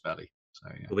Corvus Belli. So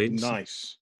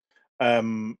nice.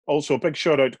 Also, a big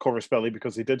shout out to Corvus Belli,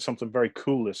 because they did something very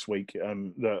cool this week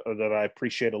that I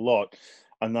appreciate a lot,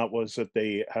 and that was that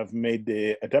they have made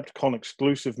the Adepticon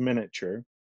exclusive miniature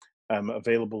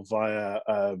available via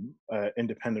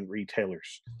independent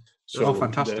retailers. So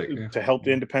fantastic! To help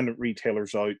the independent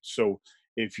retailers out. So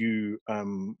if you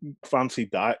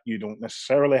fancied that, you don't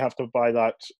necessarily have to buy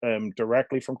that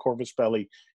directly from Corvus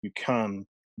Belli. You can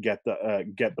get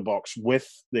the box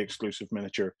with the exclusive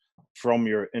miniature from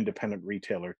your independent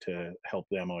retailer to help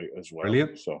them out as well.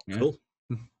 Brilliant. So cool.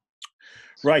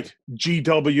 Right,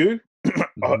 GW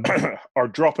are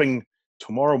dropping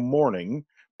tomorrow morning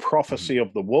Prophecy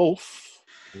of the Wolf.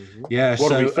 Yeah.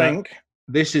 What do we think?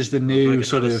 This is the new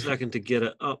sort of second to get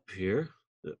it up here.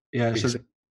 Yeah. So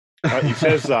he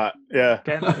says that. Yeah.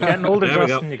 Getting older,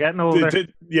 Justin. You're getting older.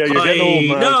 You're getting old,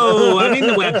 man. No, I mean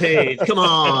the webpage. Come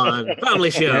on,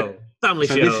 family show. Family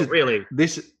show, really.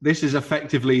 This is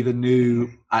effectively the new.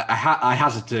 I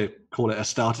hazard to call it a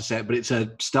starter set, but it's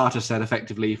a starter set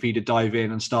effectively for you to dive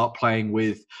in and start playing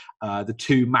with the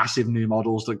two massive new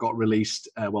models that got released.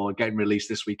 Getting released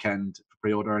this weekend for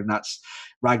pre-order, and that's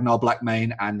Ragnar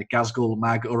Blackmane and Gazgul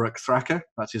Mag Uruk Thraka.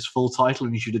 That's his full title,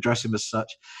 and you should address him as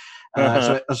such.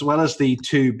 So as well as the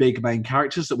two big main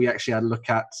characters that we actually had a look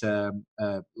at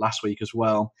last week as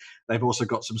well, they've also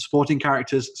got some supporting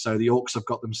characters. So the Orcs have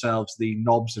got themselves the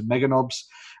Knobs and Mega Knobs,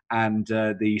 and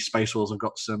the Space Wolves have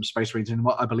got some Space Marines in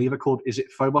what I believe are called, is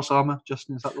it Phobos armor?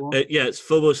 Justin, is that the one? Yeah, it's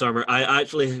Phobos armor.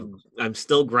 I'm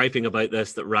still griping about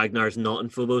this, that Ragnar's not in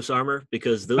Phobos armor,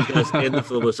 because those guys in the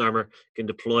Phobos armor can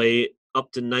deploy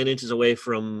up to 9 inches away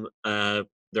from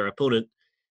their opponent,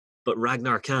 but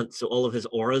Ragnar can't, so all of his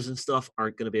auras and stuff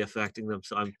aren't going to be affecting them.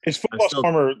 So is Phobos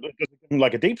armor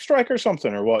like a deep strike or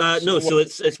something, or what? No, so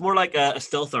it's more like a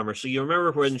stealth armor. So you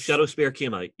remember when Shadow Spear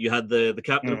came out, you had the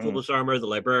captain of Phobos armor, the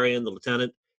librarian, the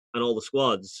lieutenant, and all the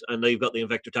squads, and now you've got the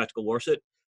Invictor Tactical Warsuit.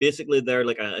 Basically, they're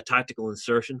like a tactical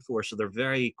insertion force, so they're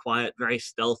very quiet, very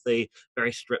stealthy,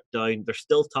 very stripped down. They're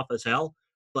still tough as hell,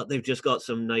 but they've just got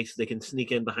some nice, they can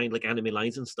sneak in behind like enemy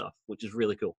lines and stuff, which is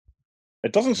really cool.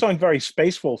 It doesn't sound very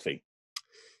Space Wolfy.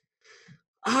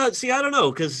 See, I don't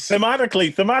know, because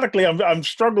thematically, I'm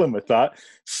struggling with that.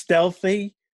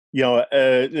 Stealthy,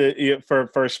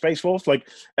 for Space Wolf, like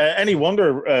any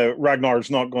wonder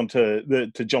Ragnar's not going to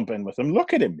jump in with him.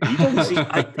 Look at him. He doesn't see.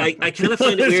 I kind of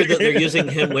find it weird that they're using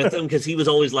him with him, because he was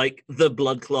always like the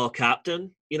Bloodclaw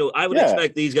captain. I would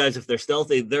expect these guys, if they're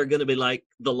stealthy, they're going to be like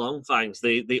the Longfangs,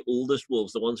 the oldest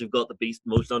wolves, the ones who've got the beast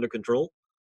most under control.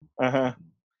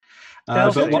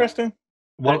 That's interesting.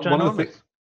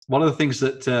 One of the things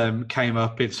that came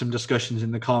up in some discussions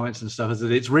in the comments and stuff is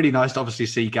that it's really nice to obviously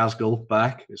see Ghazghkull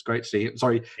back. It's great to see him.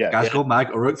 Sorry, Ghazghkull, Mag,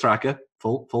 Uruk Thraka,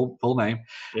 full name.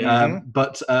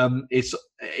 But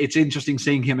it's interesting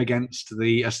seeing him against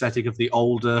the aesthetic of the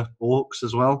older Orcs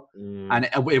as well. And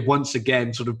it once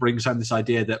again sort of brings home this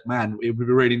idea that, man, it would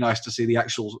be really nice to see the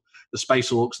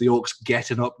Space Orcs, the Orcs,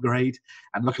 get an upgrade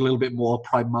and look a little bit more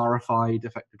Primarified,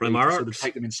 effectively. Primar sort of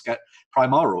take them in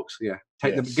Primar Orcs, yeah.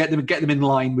 Get them in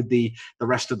line with the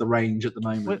rest of the range at the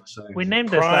moment. We named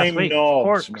this last week.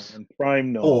 Orcs.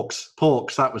 Prime Knobs.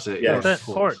 Porks, that was it. Yes.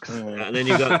 Porks. And then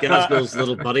you got Ghazghkull's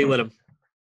little buddy with him.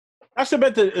 That's a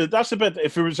bit.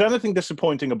 If there was anything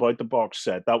disappointing about the box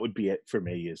set, that would be it for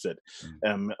me. Is it?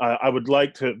 I would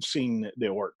like to have seen the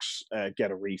Orcs get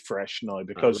a refresh now,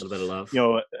 because a little bit of love.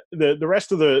 The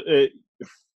rest of the.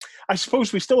 I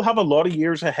suppose we still have a lot of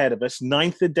years ahead of us.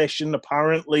 9th edition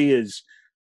apparently is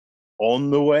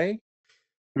on the way.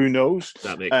 Who knows?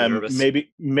 That makes me nervous.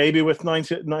 Maybe with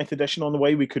 9th edition on the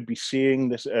way, we could be seeing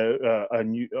this a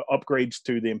new upgrades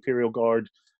to the Imperial Guard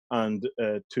and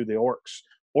to the Orcs.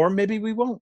 Or maybe we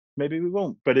won't.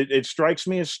 But it strikes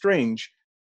me as strange,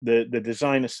 the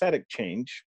design aesthetic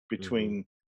change between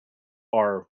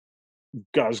our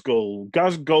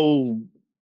Ghazghkull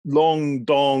long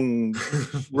dong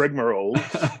rigmarole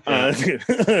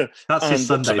that's his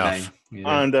Sunday name.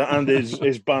 And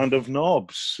his band of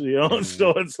knobs.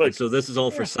 So it's like, so this is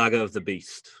all for Saga of the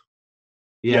Beast.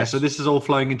 Yeah, so this is all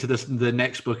flowing into the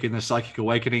next book in the Psychic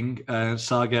Awakening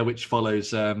saga, which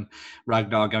follows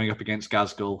Ragnar going up against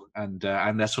Ghazghkull, and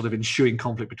their sort of ensuing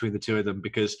conflict between the two of them,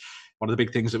 because one of the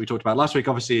big things that we talked about last week,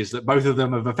 obviously, is that both of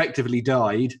them have effectively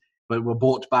died, but were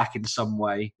brought back in some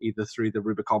way, either through the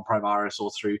Rubicon Primaris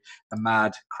or through the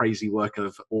mad, crazy work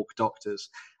of Orc doctors.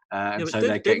 And so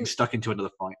they're getting stuck into another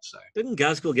fight. So didn't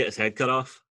Ghazghkull get his head cut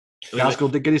off?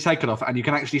 Ghazghkull did get his head cut off, and you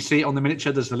can actually see on the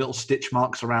miniature there's the little stitch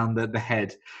marks around the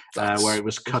head where it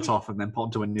was cut off and then put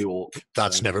onto a new Orc.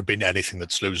 That's never been anything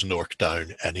that slows an Orc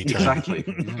down anytime. Exactly.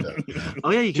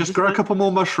 Oh yeah, you just grow a couple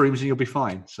more mushrooms and you'll be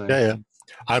fine. So yeah.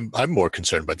 I'm more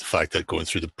concerned about the fact that going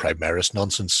through the Primaris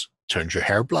nonsense turns your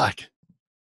hair black.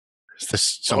 Is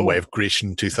this some way of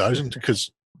Grecian 2000?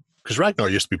 Because Ragnar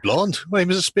used to be blonde when he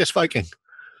was a space Viking.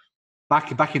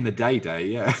 Back in the day,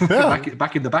 yeah.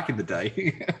 back in the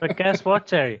day. But guess what,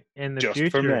 Terry? In the just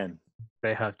future, for men.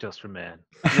 They have just for men.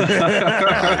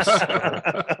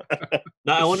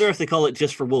 Now I wonder if they call it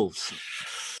just for wolves.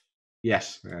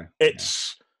 Yes.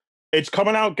 It's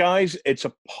coming out, guys. It's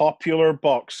a popular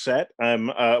box set.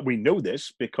 We know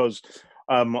this because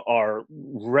our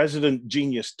resident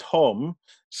genius Tom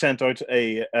sent out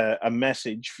a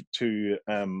message to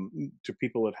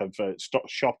people that have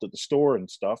shopped at the store and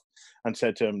stuff, and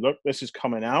said to him, "Look, this is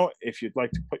coming out. If you'd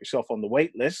like to put yourself on the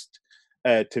wait list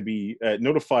to be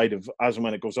notified of as and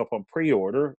when it goes up on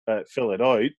pre-order, fill it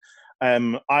out."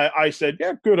 I said,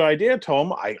 "Yeah, good idea,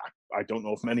 Tom. I don't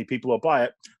know if many people will buy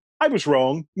it." I was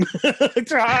wrong.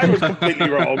 I was completely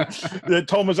wrong.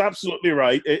 Tom was absolutely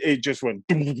right. It just went.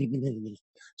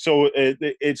 So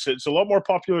it's a lot more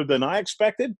popular than I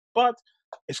expected, but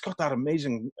it's got that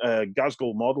amazing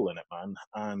Ghazghkull model in it, man.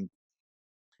 And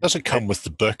does it come with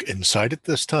the book inside it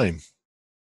this time?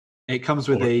 It comes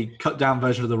with a cut-down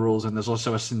version of the rules, and there's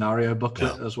also a scenario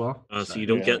booklet as well. So you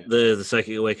don't get the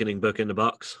Psychic Awakening book in the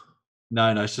box?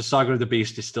 No. So Saga of the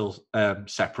Beast is still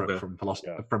separate from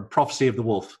Prophecy of the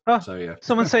Wolf. Oh, so yeah.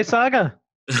 Someone say Saga.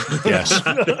 Yes.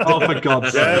 Oh, for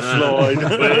God's sake. Yes,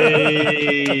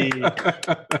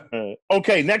 Lloyd.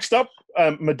 Okay, next up,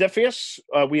 Modiphius.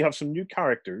 We have some new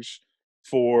characters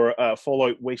for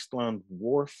Fallout Wasteland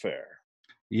Warfare.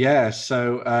 Yeah,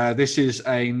 so this is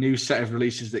a new set of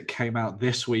releases that came out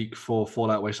this week for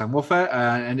Fallout Wasteland Warfare,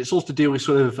 and it's all to do with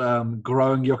sort of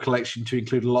growing your collection to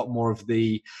include a lot more of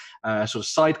the sort of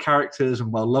side characters and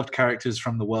well-loved characters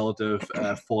from the world of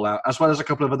Fallout, as well as a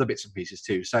couple of other bits and pieces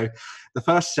too. So the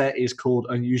first set is called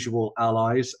Unusual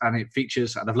Allies, and it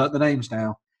features, and I've learnt the names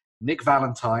now, Nick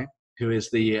Valentine, who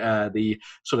is the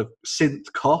sort of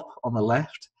synth cop on the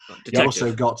left.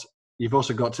 You've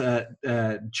also got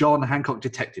John Hancock,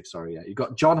 detective. Sorry, yeah. You've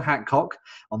got John Hancock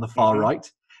on the far right,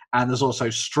 and there's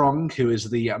also Strong, who is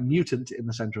the mutant in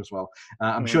the center as well.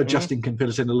 I'm sure Justin can fill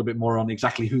us in a little bit more on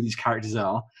exactly who these characters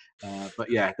are. But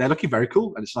yeah, they're looking very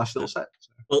cool, and it's a nice little set.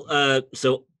 Well,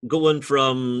 so going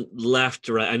from left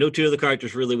to right, I know two of the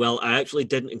characters really well. I actually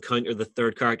didn't encounter the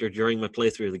third character during my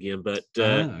playthrough of the game, but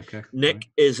Nick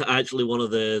is actually one of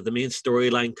the main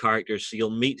storyline characters. So you'll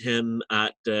meet him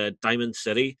at Diamond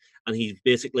City, and he's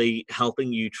basically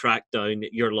helping you track down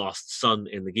your lost son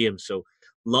in the game. So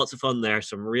lots of fun there.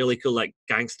 Some really cool, like,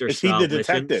 gangster-style missions. Is he the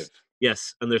detective? Missions.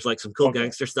 Yes, and there's like some cool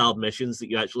gangster-style missions that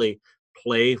you actually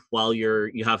play while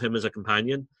you have him as a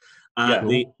companion.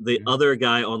 The other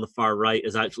guy on the far right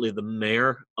is actually the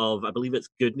mayor of, I believe it's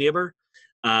Good Neighbor.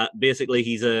 Basically,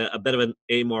 he's a bit of an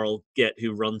amoral git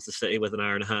who runs the city with an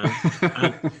iron hand.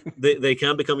 And they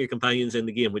can become your companions in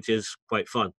the game, which is quite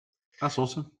fun. That's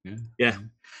awesome. Yeah.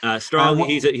 Strong.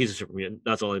 He's a super mutant.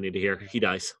 That's all I need to hear. He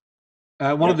dies.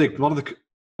 One of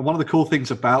the cool things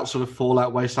about sort of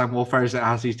Fallout Wasteland Warfare is it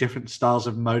has these different styles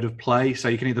of mode of play. So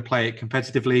you can either play it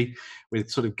competitively with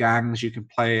sort of gangs, you can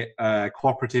play it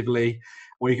cooperatively,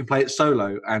 or you can play it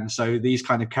solo. And so these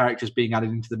kind of characters being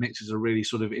added into the mix is a really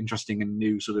sort of interesting and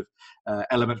new sort of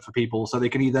element for people. So they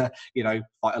can either,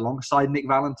 fight alongside Nick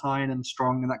Valentine and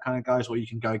Strong and that kind of guys, or you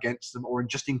can go against them or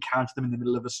just encounter them in the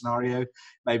middle of a scenario.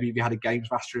 Maybe if you had a games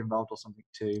master involved or something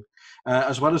too.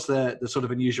 As well as the sort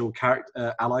of unusual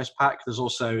character allies pack, there's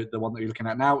also the one that you're looking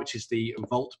at now, which is the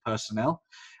Vault personnel.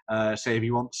 Say if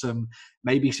you want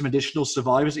maybe some additional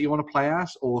survivors that you want to play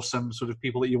as, or some sort of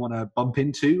people that you want to bump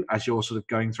into as you're sort of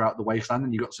going throughout the wasteland,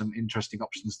 and you've got some interesting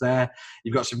options there.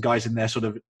 You've got some guys in their sort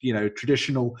of,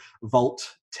 traditional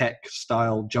Vault tech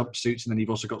style jumpsuits, and then you've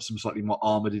also got some slightly more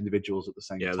armored individuals at the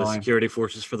same time. Yeah, the security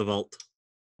forces for the Vault.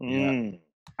 Yeah.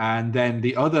 And then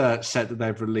the other set that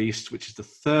they've released, which is the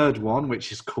third one,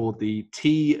 which is called the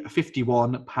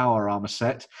T51 Power Armor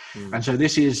set. And so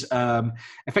this is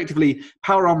effectively,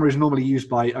 power armor is normally used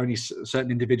by only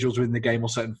certain individuals within the game or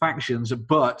certain factions,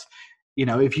 but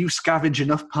if you scavenge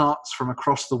enough parts from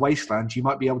across the wasteland, you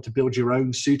might be able to build your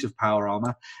own suit of power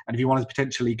armor. And if you wanted to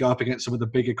potentially go up against some of the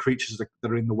bigger creatures that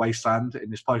are in the wasteland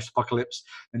in this post-apocalypse,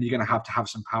 then you're going to have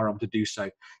some power armor to do so.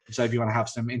 And so if you want to have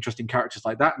some interesting characters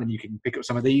like that, then you can pick up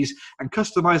some of these and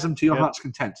customize them to your heart's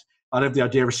content. I love the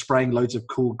idea of spraying loads of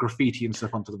cool graffiti and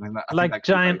stuff onto them. Like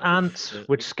giant ants,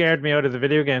 which scared me out of the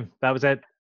video game. That was it.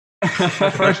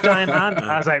 My first giant ant,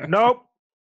 I was like, nope.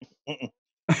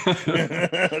 That's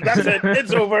it.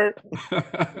 It's over.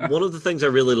 One of the things I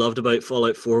really loved about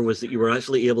Fallout 4 was that you were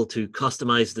actually able to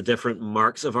customize the different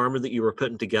marks of armor that you were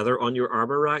putting together on your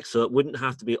armor rack, so it wouldn't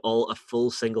have to be all a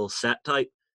full single set type.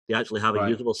 You actually have a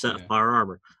usable set of power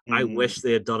armor. I wish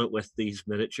they had done it with these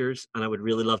miniatures, and I would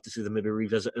really love to see them maybe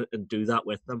revisit it and do that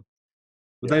with them.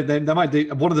 They might do.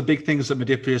 One of the big things that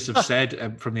Modiphius have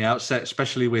said from the outset,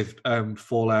 especially with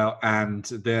Fallout and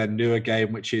their newer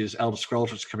game, which is Elder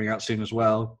Scrolls, which is coming out soon as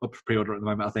well, up for pre-order at the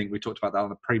moment. I think we talked about that on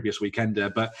the previous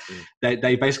Weekender, but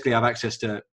they basically have access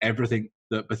to everything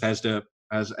that Bethesda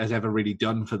has ever really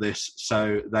done for this.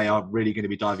 So they are really going to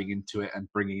be diving into it and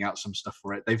bringing out some stuff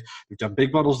for it. They've done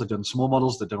big models, they've done small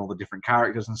models, they've done all the different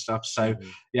characters and stuff. So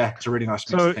yeah, it's a really nice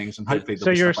mix of things. And hopefully, so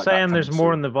you're saying there's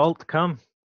more in the vault to come?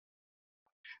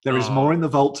 There is more in the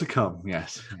vault to come,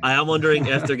 yes. I am wondering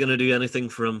if they're going to do anything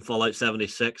from Fallout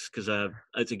 76, because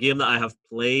it's a game that I have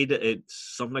played.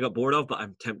 It's something I got bored of, but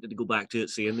I'm tempted to go back to it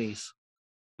seeing these.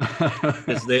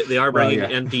 Because they are bringing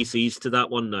NPCs to that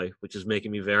one now, which is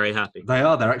making me very happy. They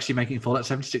are. They're actually making Fallout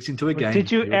 76 into a game.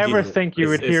 Did you ever think you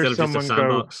would hear someone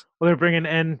go, well, they're bringing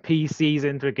NPCs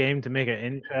into a game to make it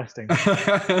interesting?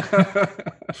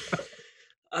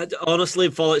 Honestly,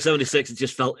 Fallout 76, it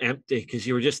just felt empty because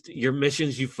your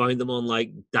missions, you found them on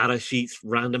like data sheets,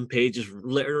 random pages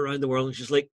littered around the world. And it's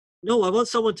just like, No, I want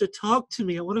someone to talk to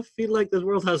me. I want to feel like this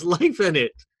world has life in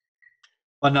it.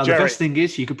 Well, no, Jerry. the best thing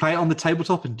is you can play it on the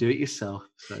tabletop and do it yourself.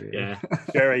 So, Yeah.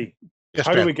 Jerry, Yes,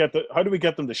 how Ben. do we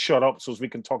get them to shut up so as we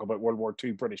can talk about World War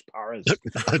II British paras?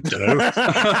 I don't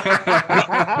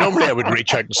know. Normally I would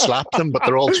reach out and slap them, but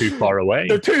they're all too far away.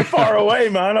 They're too far away,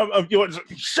 man.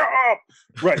 Shut up!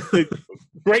 Right,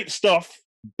 great stuff.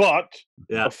 But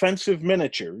Offensive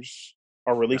Miniatures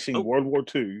are releasing World War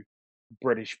II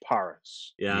British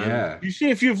paras. Yeah. You see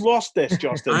if you've lost this,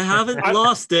 Justin. I haven't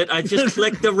lost it. I just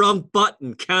clicked the wrong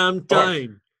button. Calm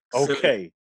down.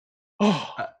 Okay.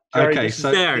 Jerry, okay, this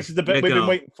is the bit we've been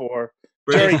waiting for.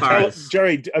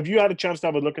 Jerry, have you had a chance to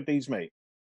have a look at these, mate?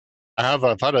 I have.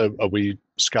 I've had a wee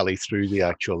scally through the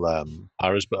actual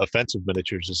paras, but Offensive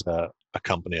Miniatures is a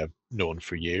company I've known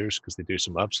for years because they do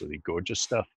some absolutely gorgeous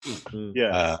stuff. Mm-hmm.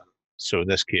 Yeah. So in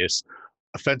this case,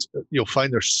 you'll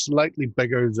find they're slightly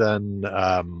bigger than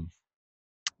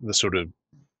the sort of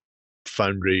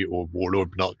Foundry or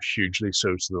Warlord, but not hugely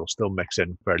so they'll still mix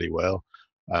in fairly well.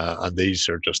 And these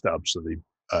are just absolutely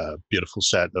beautiful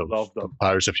set of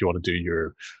paras if you want to do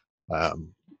your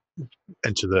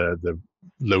into the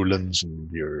lowlands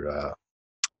and your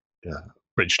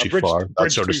bridge too far, that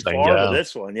sort of thing. Yeah,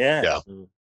 this one, yeah.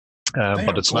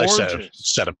 But it's a nice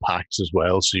set of packs as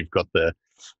well. So you've got the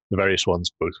various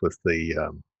ones, both with the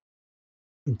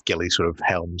ghillie sort of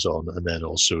helms on, and then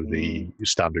also the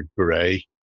standard beret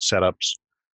setups.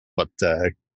 But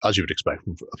as you would expect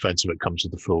from Offensive, it comes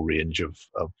with the full range of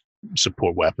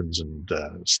support weapons and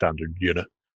standard unit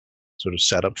sort of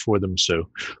setup for them. So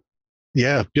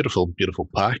yeah, beautiful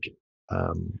pack.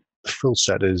 The full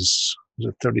set is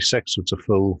it 36? So it's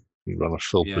you run a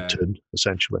full platoon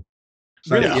essentially.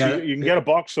 So, you can get a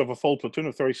box of a full platoon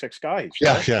of 36 guys.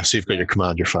 Right? Yeah. So you've got your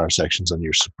command, your fire sections, and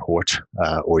your support,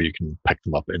 or you can pick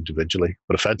them up individually.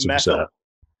 But Offensive's oh,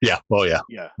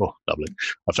 lovely.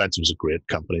 Offensive is a great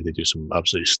company. They do some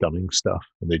absolutely stunning stuff,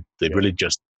 and they really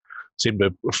just seem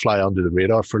to fly under the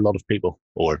radar for a lot of people,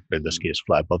 or in this case,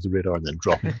 fly above the radar and then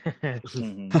drop.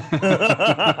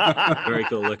 Very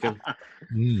cool looking.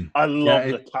 I love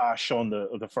the tash on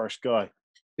the first guy.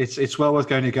 It's well worth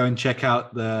going to go and check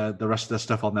out the rest of their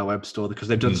stuff on their web store because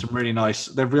they've done some really nice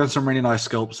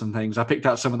sculpts and things. I picked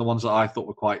out some of the ones that I thought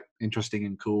were quite interesting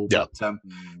and cool. Yeah. But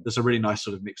there's a really nice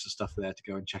sort of mix of stuff there to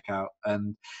go and check out.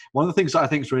 And one of the things that I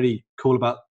think is really cool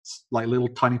about like little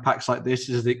tiny packs like this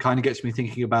is that it kind of gets me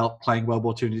thinking about playing World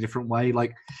War II in a different way.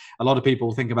 Like a lot of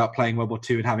people think about playing World War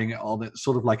II and having it on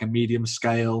sort of like a medium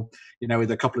scale, with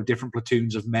a couple of different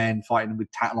platoons of men fighting with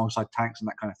alongside tanks and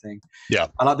that kind of thing. Yeah,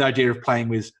 I like the idea of playing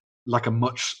with like a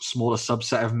much smaller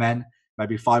subset of men,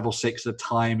 maybe 5 or 6 at a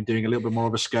time, and doing a little bit more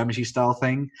of a skirmishy style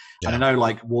thing. Yeah. And I know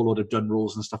like Warlord have done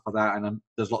rules and stuff like that, and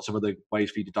there's lots of other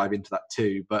ways for you to dive into that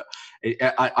too. But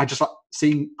I just like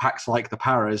seeing packs like the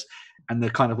paras and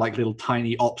the kind of like little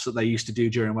tiny ops that they used to do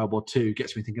during World War II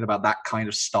gets me thinking about that kind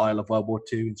of style of World War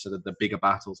II instead of the bigger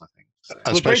battles, I think. So.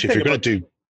 Especially if you're going to do...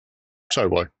 Sorry,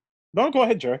 boy. No, go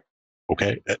ahead, Jerry.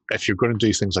 Okay. If you're going to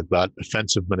do things like that,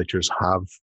 Offensive Miniatures have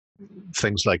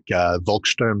things like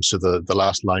Volkssturm, so the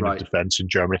last line of defense in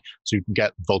Germany. So you can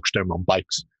get Volkssturm on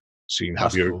bikes. So you can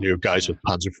have your guys with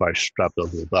Panzerfire strapped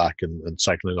over the back and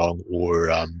cycling along, or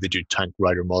they do tank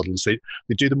rider models. They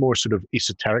do the more sort of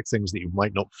esoteric things that you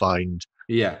might not find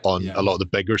on a lot of the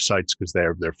bigger sites because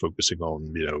they're focusing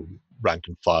on rank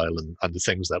and file and the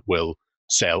things that will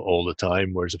sell all the time.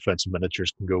 Whereas Offensive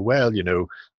Miniatures can go, well,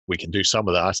 we can do some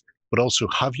of that, but also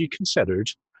have you considered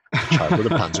a child with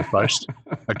a Panzerfaust,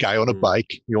 a guy on a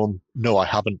bike? No, I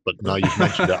haven't, but now you've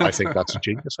mentioned it, I think that's a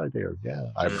genius idea. Yeah,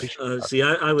 I appreciate that. See,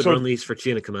 I would run these for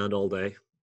Chain of Command all day.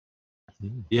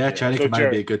 Yeah, Chain of Command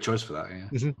would be a good choice for that.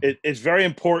 Yeah. It's very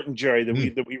important, Jerry,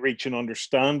 that we reach an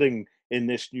understanding in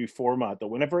this new format that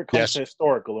whenever it comes to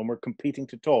historical and we're competing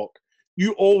to talk,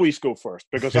 you always go first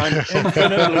because I'm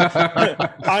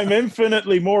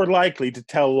infinitely more likely to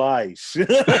tell lies. You're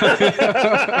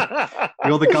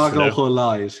the gargoyle who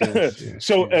lies. Yes.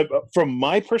 So, from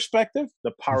my perspective,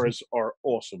 the paras are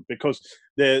awesome because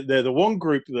they're the one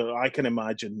group that I can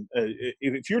imagine.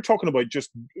 If you're talking about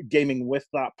just gaming with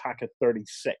that pack of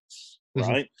 36,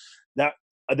 right? That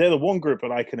they're the one group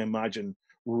that I can imagine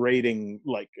raiding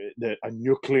like a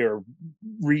nuclear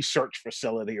research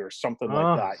facility or something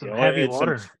like that, heavy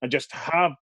water. And just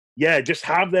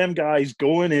have them guys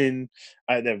going in.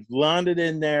 They've landed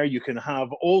in there. You can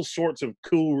have all sorts of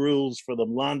cool rules for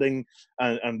them landing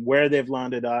and where they've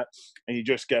landed at, and you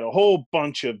just get a whole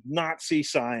bunch of Nazi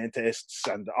scientists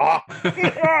and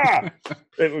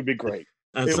it would be great.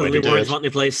 And so the words want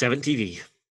to play 7 TV.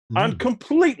 And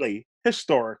completely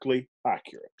historically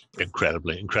accurate.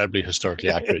 Incredibly historically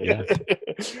accurate, yeah.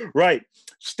 Right.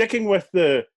 Sticking with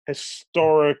the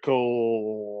historical,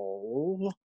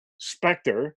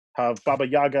 Spectre have Baba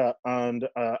Yaga and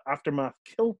Aftermath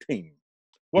Kill Team.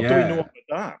 What do we know about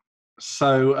that?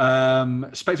 So,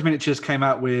 Spectre Miniatures came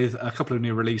out with a couple of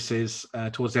new releases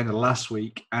towards the end of last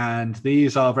week, and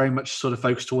these are very much sort of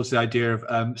focused towards the idea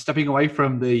of stepping away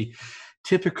from the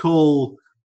typical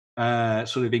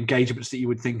sort of engagements that you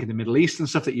would think in the Middle East and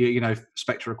stuff that you know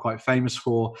Spectre are quite famous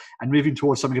for, and moving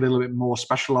towards something a little bit more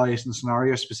specialized and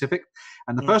scenario specific.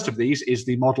 And the first of these is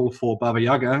the model for Baba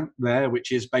Yaga there,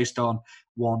 which is based on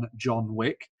one John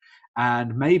Wick.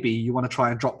 And maybe you want to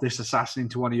try and drop this assassin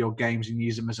into one of your games and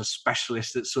use him as a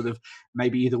specialist that's sort of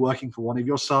maybe either working for one of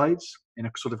your sides in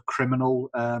a sort of criminal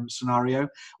scenario,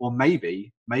 or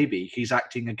maybe he's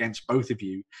acting against both of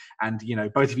you, and you know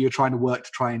both of you are trying to work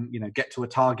to try and get to a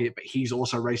target, but he's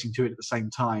also racing to it at the same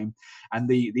time. And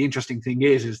the interesting thing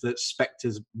is that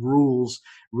Spectre's rules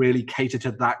really cater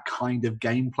to that kind of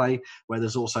gameplay, where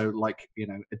there's also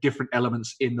different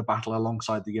elements in the battle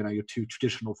alongside the your two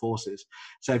traditional forces.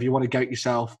 So if you want to get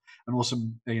yourself an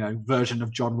awesome version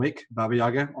of John Wick, Baba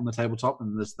Yaga on the tabletop,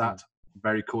 and there's that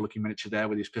very cool looking miniature there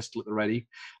with his pistol at the ready.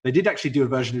 They did actually do a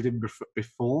version of him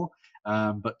before,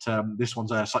 but this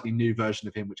one's a slightly new version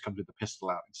of him, which comes with the pistol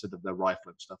out instead of the rifle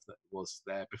and stuff that was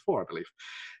there before, I believe.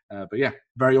 But yeah,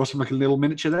 very awesome looking little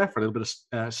miniature there for a little bit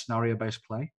of scenario based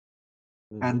play.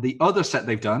 And the other set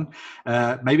they've done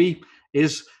maybe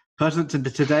is pertinent to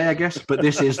today, I guess, but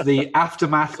this is the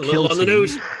Aftermath Kill Team. On the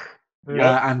news.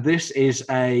 And this is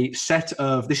a set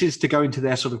of, this is to go into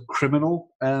their sort of criminal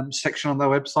section on their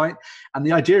website. And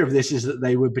the idea of this is that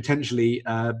they would potentially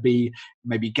be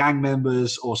maybe gang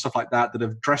members or stuff like that that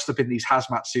have dressed up in these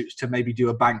hazmat suits to maybe do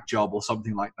a bank job or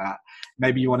something like that.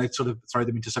 Maybe you want to sort of throw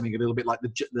them into something a little bit like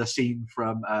the scene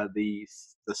from the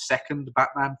second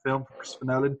Batman film from Christopher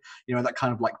Nolan, that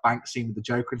kind of like bank scene with the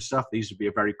Joker and stuff. These would be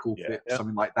a very cool fit,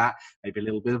 something like that. Maybe a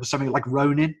little bit of something like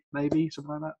Ronin, maybe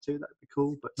something like that too. That'd be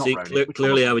cool, but not Ronin.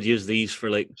 Clearly, I would use these for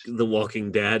like The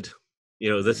Walking Dead.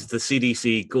 This is the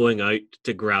CDC going out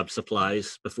to grab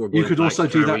supplies before going. You could also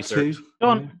do that too.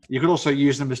 John. You could also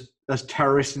use them as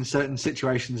terrorists in certain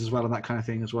situations as well, and that kind of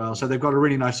thing as well. So they've got a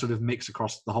really nice sort of mix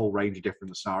across the whole range of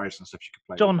different scenarios and stuff you could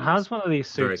play. John has one of these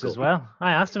suits as well.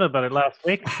 I asked him about it last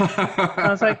week. I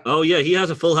was like, "Oh yeah, he has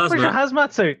a full hazmat. Where's your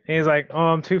hazmat suit?" He's like, "Oh,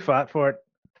 I'm too fat for it."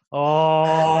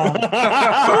 Oh,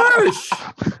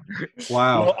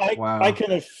 wow! Well, wow! I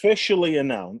can officially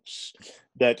announce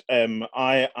that I've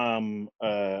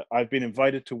been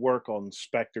invited to work on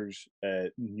Spectre's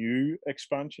new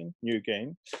expansion, new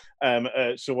game.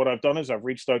 So what I've done is I've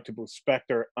reached out to both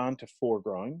Spectre and to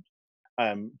Foreground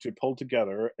to pull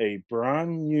together a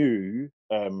brand new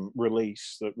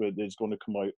release that is going to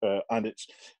come out, and it's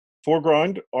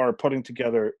Foreground are putting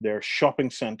together their shopping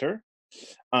center,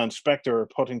 and Spectre are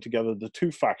putting together the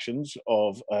two factions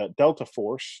of Delta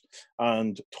Force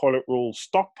and Toilet Roll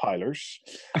Stockpilers,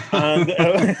 and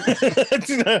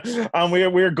and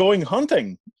we're going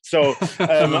hunting. So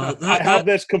I have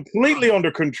this completely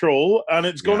under control, and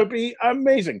it's going to be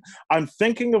amazing. I'm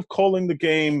thinking of calling the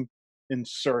game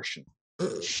Insertion.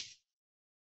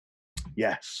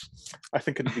 Yes, I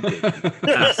think it'd be good.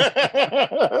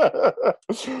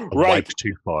 Right,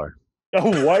 too far.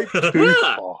 A wipe too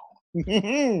far.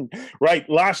 Right,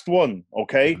 last one.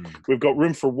 Okay, we've got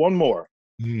room for one more.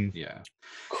 Yeah,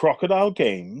 Crocodile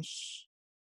Games,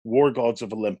 War Gods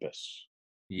of Olympus.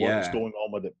 Yeah. What's going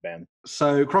on with it, Ben?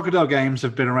 So Crocodile Games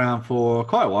have been around for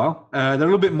quite a while. They're a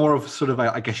little bit more of sort of,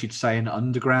 I guess you'd say, an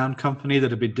underground company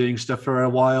that have been doing stuff for a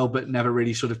while, but never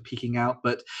really sort of peaking out.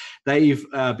 But they've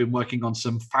been working on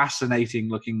some fascinating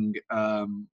looking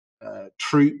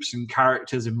troops and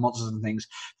characters and monsters and things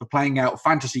for playing out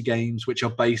fantasy games which are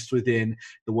based within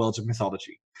the worlds of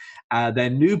mythology. Their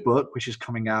new book, which is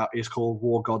coming out, is called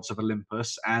War Gods of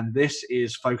Olympus, and this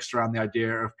is focused around the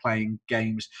idea of playing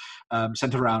games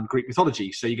centered around Greek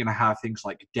mythology. So you're going to have things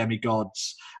like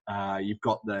demigods, you've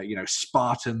got the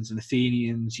Spartans and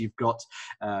Athenians, you've got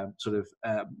some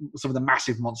of the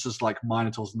massive monsters like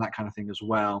Minotaurs and that kind of thing as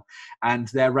well. And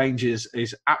their range is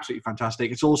absolutely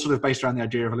fantastic. It's all sort of based around the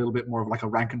idea of a little bit more of like a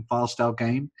rank and file style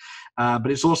game, but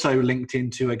it's also linked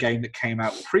into a game that came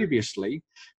out previously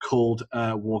called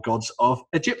War Gods of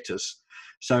Egyptus.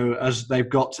 So as they've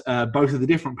got both of the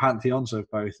different pantheons of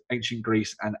both ancient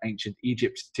Greece and ancient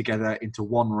Egypt together into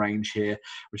one range here,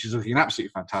 which is looking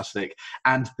absolutely fantastic.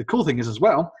 And the cool thing is as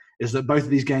well, is that both of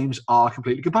these games are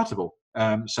completely compatible.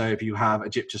 So if you have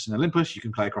Egyptus and Olympus, you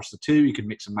can play across the two. You can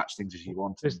mix and match things as you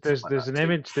want. There's an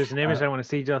image I want to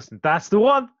see, Justin. That's the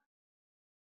one.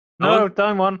 No,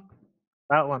 down one.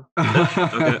 That one.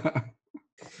 Okay.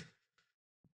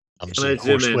 I'm Can I saying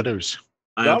zoom Horse in? Widows.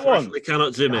 I That one. unfortunately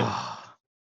cannot zoom in.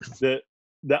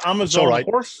 The Amazon right.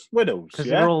 Horse Widows. Because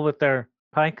Yeah. they roll with their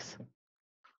pikes.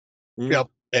 Yep.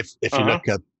 If you Uh-huh. look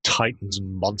at Titans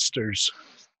and Monsters,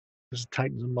 is it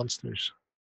Titans and Monsters?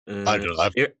 I don't know.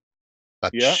 Here,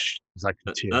 Yeah. Does that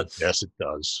contain? That's- Yes, it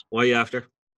does. what are you after?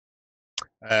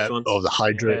 one? The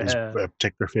Hydra is Yeah. a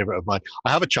particular favorite of mine.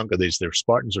 I have a chunk of these. Their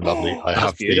Spartans are lovely. I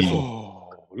have beautiful.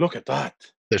 Look at that.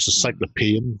 There's a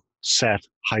Cyclopean set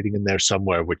hiding in there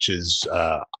somewhere, which is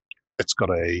it's got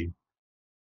a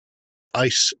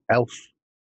ice elf,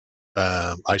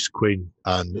 ice queen,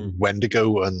 and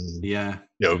Wendigo,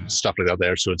 and stuff like that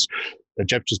there. So it's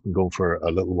Egypt's been going for a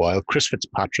little while. Chris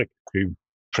Fitzpatrick, who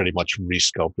pretty much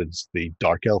resculpted the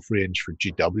Dark Elf range for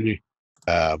GW.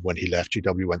 When he left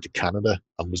GW, went to Canada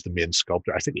and was the main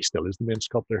sculptor. I think he still is the main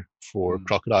sculptor for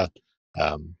Crocodile.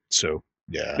 So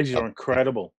yeah, These are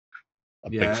incredible.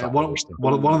 One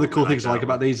of the cool things I like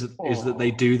about these is that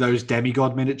they do those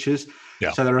demigod miniatures.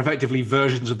 Yeah. So they're effectively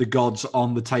versions of the gods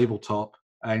on the tabletop,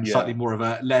 and slightly more of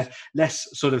a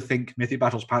less sort of think Mythic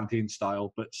Battles Pantheon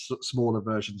style, but smaller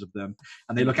versions of them.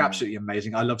 And they look absolutely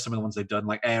amazing. I love some of the ones they've done.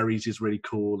 Like Ares is really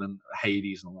cool, and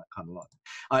Hades and all that kind of lot.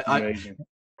 Amazing.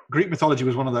 Greek mythology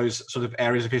was one of those sort of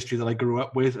areas of history that I grew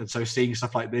up with, and so seeing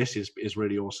stuff like this is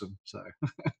really awesome. So.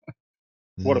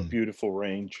 What a beautiful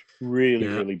range. Really,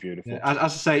 really beautiful. Yeah.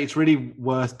 As I say, it's really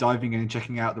worth diving in and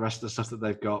checking out the rest of the stuff that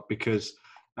they've got because,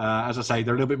 as I say,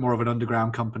 they're a little bit more of an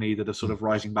underground company that are sort of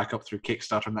rising back up through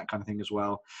Kickstarter and that kind of thing as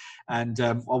well. And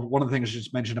one of the things I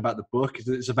just mentioned about the book is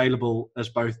that it's available as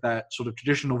both that sort of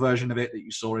traditional version of it that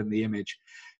you saw in the image,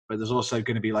 but there's also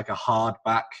going to be like a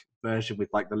hardback version with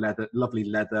like the lovely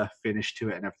leather finish to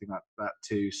it and everything like that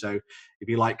too. So if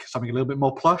you like something a little bit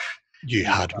more plush, you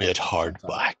had me at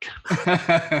hardback.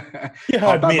 You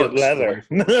had me at leather.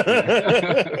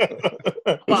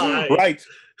 Right.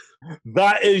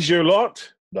 That is your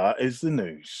lot. That is the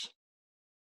news.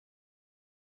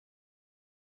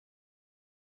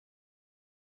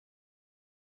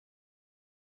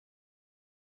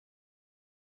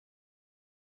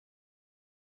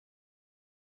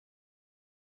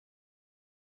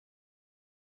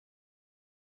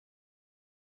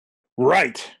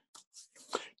 Right.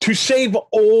 To save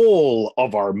all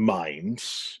of our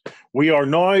minds, we are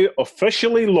now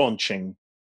officially launching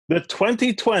the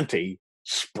 2020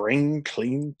 Spring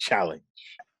Clean Challenge.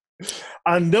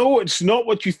 And no, it's not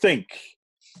what you think.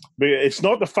 It's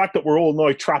not the fact that we're all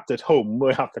now trapped at home.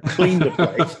 We have to clean the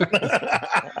place.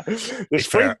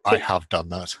 I have done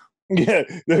that. Yeah,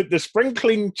 the Spring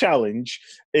Clean Challenge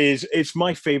it's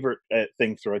my favorite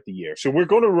thing throughout the year. So we're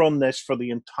going to run this for the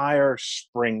entire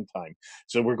springtime.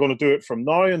 So we're going to do it from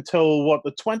now until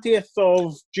the 20th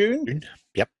of June?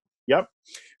 Yep.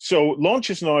 So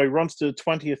launches now, runs to the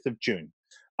 20th of June.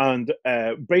 And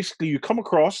basically you come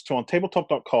across to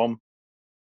OnTableTop.com,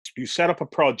 you set up a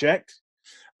project,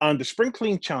 and the Spring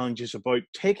Clean Challenge is about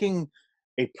taking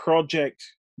a project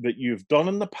that you've done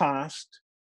in the past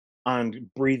and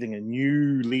breathing a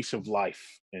new lease of life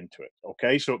into it.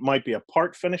 Okay, so it might be a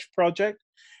part finished project.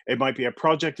 It might be a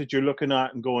project that you're looking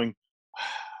at and going,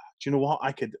 do you know what?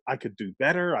 I could do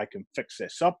better. I can fix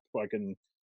this up. I can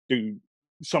do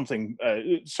something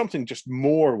just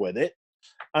more with it.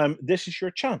 This is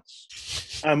your chance.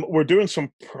 We're doing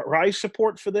some prize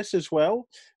support for this as well.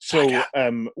 So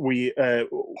we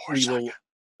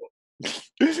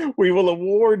will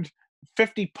award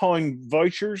 £50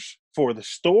 vouchers for the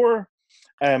store,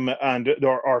 and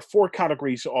our 4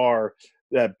 categories are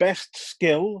best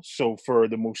skill, so for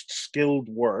the most skilled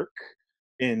work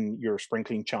in your Spring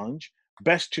Clean Challenge,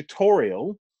 best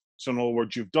tutorial, so in other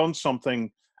words you've done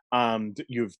something and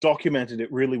you've documented it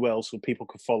really well so people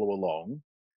could follow along,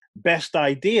 best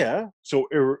idea, so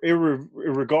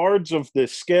irregards of the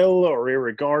skill or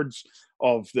irregards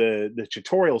of the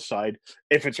tutorial side,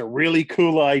 if it's a really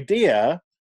cool idea,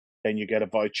 then you get a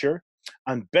voucher,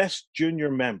 and best junior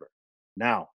member.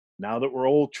 Now that we're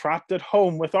all trapped at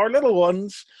home with our little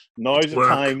ones, now's the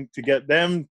time to get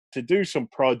them to do some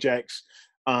projects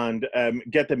and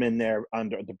get them in there.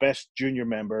 And the best junior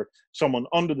member, someone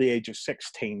under the age of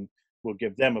 16, will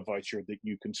give them a voucher that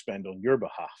you can spend on your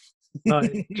behalf. Now,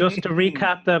 just to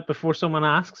recap that before someone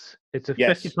asks, it's a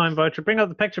 £50 voucher. Bring up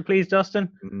the picture, please, Justin.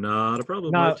 Not a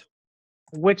problem. Now,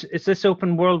 which is this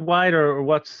open worldwide or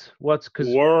what's because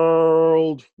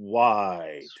worldwide?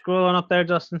 Scrolling up there,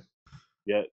 Justin.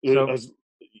 Yeah. So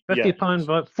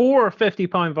 £50 4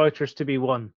 £50 vouchers to be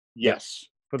won. Yes.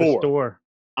 For the store.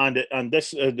 And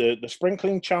this the Spring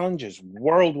Clean Challenge is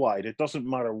worldwide. It doesn't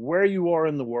matter where you are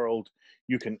in the world.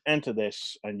 you can enter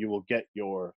this and you will get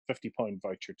your £50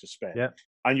 voucher to spend. Yeah.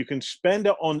 And you can spend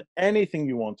it on anything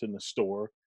you want in the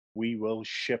store. We will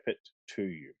ship it to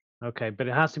you. Okay, but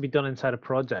it has to be done inside a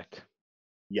project.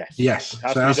 Yes. Yes. So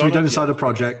it has to be done inside a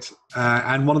project.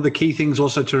 And one of the key things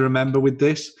also to remember with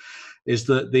this is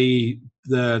that the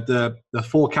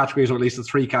 4 categories, or at least the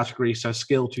 3 categories, so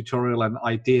skill, tutorial, and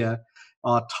idea,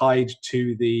 are tied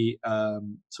to the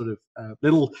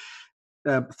little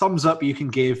thumbs up you can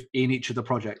give in each of the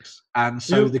projects. And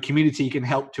so the community can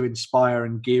help to inspire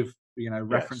and give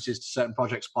references to certain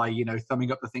projects by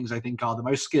thumbing up the things they think are the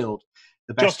most skilled,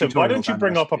 the best. Justin, why don't you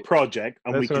bring up a project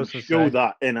and we can show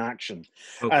that in action?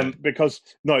 Okay. Because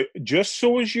now, just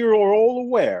so as you're all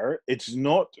aware, it's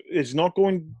not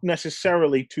going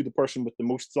necessarily to the person with the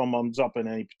most thumbs up in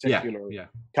any particular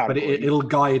category. But it'll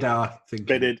guide our thinking.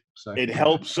 But it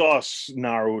helps us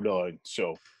narrow down.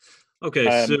 So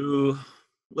okay, so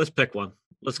let's pick one.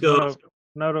 Let's go.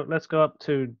 No, let's go up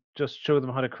to just show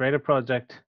them how to create a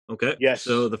project. Okay. Yes.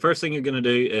 So the first thing you're going to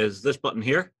do is this button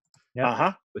here.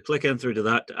 Yeah. We click in through to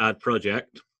that to add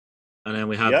project, and then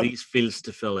we have these fields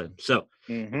to fill in. So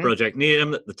project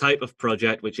name, the type of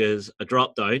project, which is a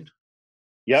drop down.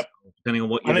 Yep. So depending on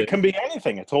what you do. And it can be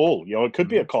anything at all. It could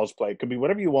be a cosplay. It could be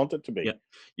whatever you want it to be. Yeah.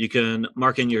 You can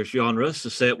mark in your genre. So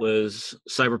say it was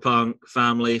cyberpunk,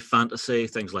 family, fantasy,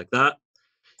 things like that.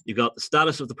 You've got the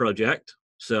status of the project.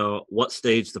 So what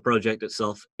stage the project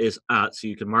itself is at, so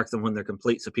you can mark them when they're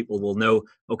complete, so people will know,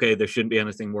 okay, there shouldn't be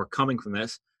anything more coming from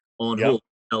this. On hold,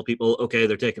 tell people, okay,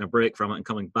 they're taking a break from it and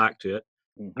coming back to it.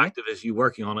 Active is you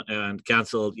working on it, and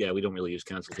cancelled, we don't really use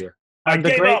cancelled here. And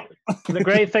the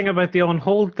great thing about the on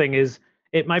hold thing is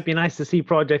it might be nice to see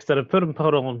projects that have put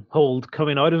on hold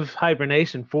coming out of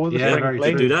hibernation for the spring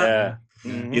fling. Do that.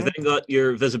 You've then got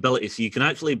your visibility, so you can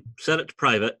actually set it to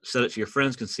private, set it so your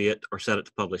friends can see it, or set it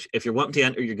to publish. If you're wanting to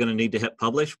enter, you're going to need to hit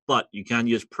publish, but you can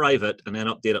use private and then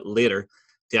update it later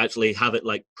to actually have it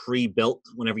like pre-built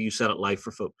whenever you set it live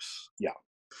for folks. Yeah.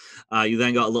 You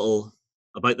then got a little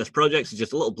about this project, so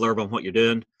just a little blurb on what you're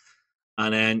doing,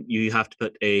 and then you have to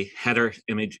put a header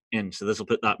image in. So this will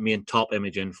put that main top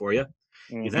image in for you.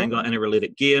 You then got any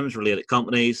related games, related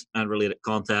companies, and related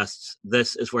contests.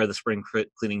 This is where the Spring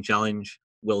Cleaning Challenge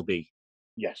will be.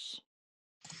 Yes.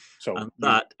 So and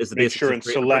that is the make basis sure of and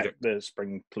select the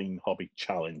Spring Clean Hobby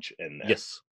Challenge in there.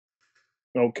 Yes.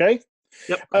 Okay.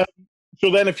 Yep.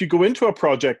 So then if you go into a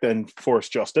project then for us,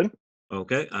 Justin.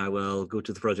 Okay, I will go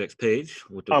to the projects page.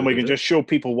 And we can just show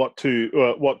people what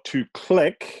to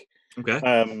click.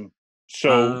 Okay.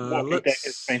 So what we get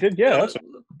is painted. Yeah, that's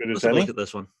good as any. Look at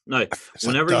this one. Now,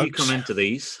 whenever you come into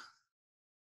these,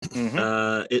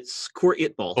 it's core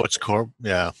 8-ball. Oh, it's core,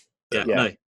 yeah. Now,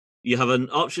 you have an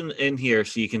option in here,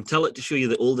 so you can tell it to show you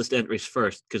the oldest entries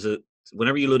first, because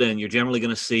whenever you load in, you're generally going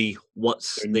to see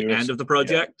what's the end of the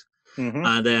project.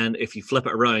 And then if you flip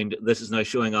it around, this is now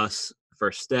showing us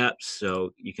first steps.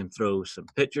 So you can throw some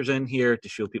pictures in here to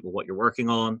show people what you're working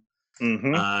on.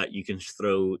 You can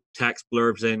throw text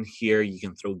blurbs in here. You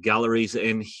can throw galleries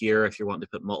in here if you want to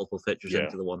put multiple pictures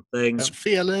into the one thing.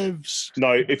 Sophia lives.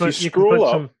 Now, if you scroll can put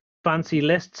up, some fancy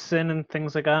lists in and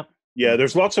things like that. Yeah,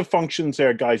 there's lots of functions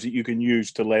there, guys, that you can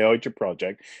use to lay out your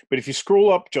project. But if you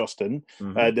scroll up, Justin,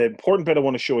 the important bit I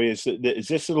want to show you is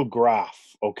this little graph.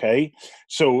 Okay,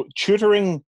 so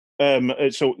tutoring.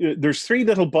 So there's 3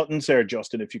 little buttons there,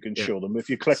 Justin. If you can show them,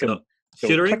 if you click them,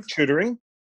 tutoring,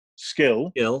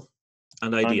 skill,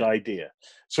 and idea.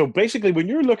 So basically, when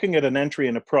you're looking at an entry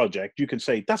in a project, you can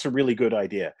say, that's a really good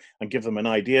idea, and give them an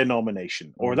idea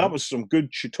nomination. Or that was some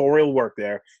good tutorial work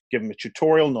there, give them a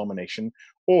tutorial nomination.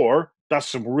 Or that's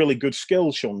some really good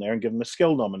skills shown there, and give them a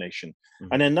skill nomination.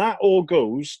 And then that all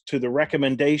goes to the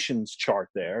recommendations chart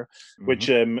there, which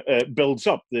builds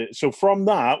up. So from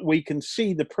that, we can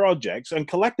see the projects, and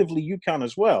collectively you can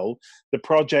as well, the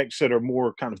projects that are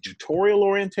more kind of tutorial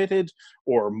orientated,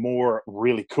 or more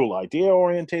really cool idea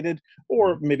orientated,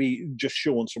 or maybe just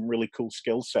showing some really cool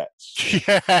skill sets.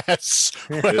 Yes.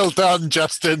 Well done,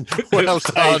 Justin. Well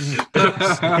done.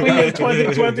 We in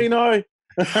 2020 now.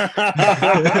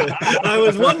 I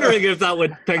was wondering if that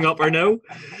would ping up or no.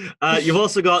 You've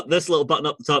also got this little button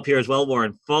up the top here as well,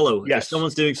 Warren. Follow. Yes. If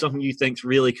someone's doing something you think's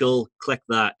really cool, click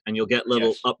that, and you'll get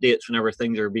little updates whenever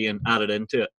things are being added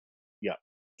into it. Yeah.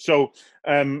 So,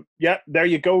 there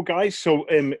you go, guys. So,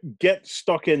 get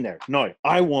stuck in there. Now,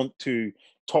 I want to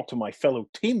talk to my fellow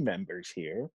team members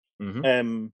here.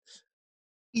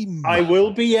 I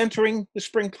will be entering the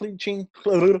Spring Clean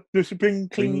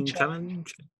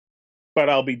Challenge. But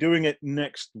I'll be doing it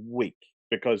next week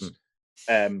because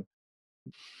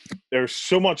there's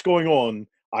so much going on.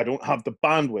 I don't have the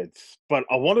bandwidth. But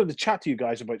I wanted to chat to you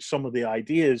guys about some of the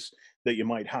ideas that you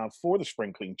might have for the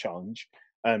Spring Clean Challenge,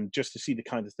 just to see the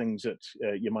kind of things that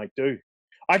you might do.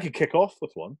 I could kick off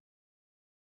with one.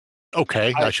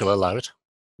 Okay, I shall allow it.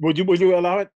 Would you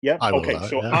allow it? Yeah. I will okay. allow it,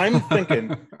 So yeah. I'm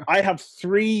thinking I have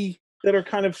 3 that are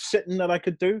kind of sitting that I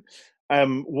could do.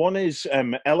 One is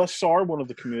LSR, one of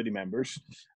the community members,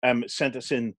 sent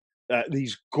us in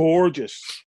these gorgeous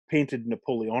painted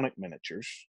Napoleonic miniatures.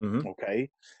 Mm-hmm. Okay,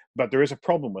 but there is a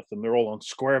problem with them. They're all on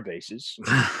square bases. These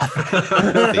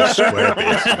square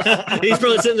bases. He's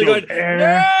probably sitting there going,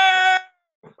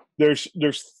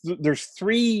 There's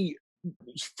 3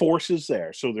 forces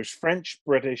there. So there's French,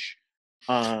 British,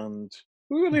 and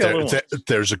who are the other ones?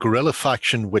 There's a guerrilla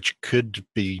faction which could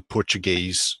be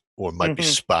Portuguese or might be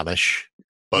Spanish,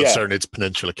 but certainly it's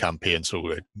Peninsula campaign, so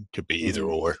it could be either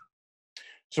or.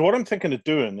 So what I'm thinking of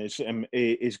doing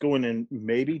is going in,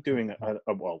 maybe doing I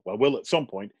will at some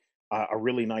point a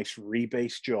really nice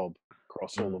rebase job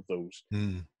across all of those,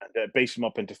 and base them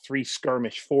up into 3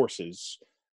 skirmish forces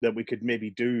that we could maybe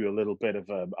do a little bit of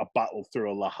a battle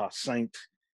through a La Sainte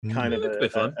kind of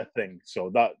a thing.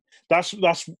 So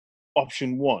that's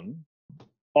option 1.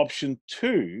 Option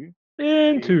 2.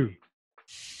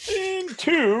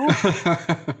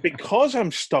 Because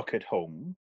I'm stuck at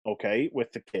home, okay,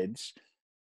 with the kids,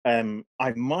 I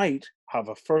might have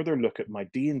a further look at my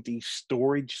D&D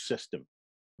storage system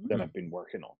that I've been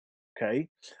working on, okay?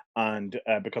 And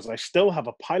because I still have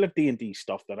a pile of D&D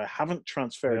stuff that I haven't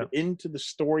transferred into the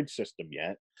storage system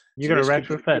yet. You're going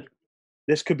to retrofit.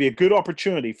 This could be a good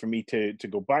opportunity for me to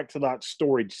go back to that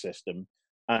storage system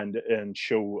and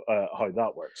show how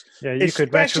that works. Yeah, you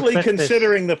especially could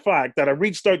considering the fact that I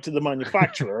reached out to the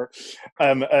manufacturer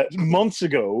months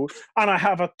ago, and I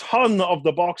have a ton of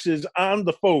the boxes and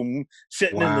the foam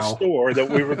sitting in the store that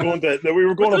we were going to put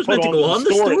on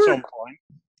the store at some point.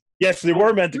 Yes, they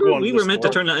were meant to go on. We were meant to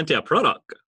turn that into a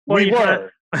product. We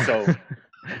were. So.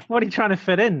 What are you trying to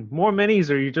fit in? More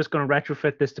minis, or are you just going to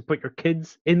retrofit this to put your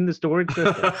kids in the storage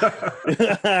system?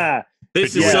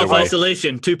 This is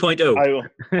self-isolation 2.0.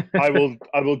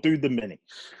 I will do the mini.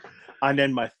 And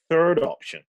then my third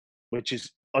option, which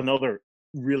is another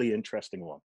really interesting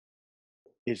one,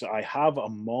 is I have a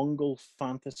Mongol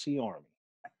fantasy army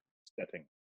setting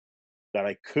that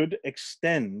I could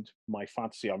extend my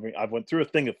fantasy army. I went through a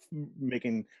thing of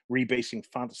rebasing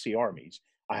fantasy armies.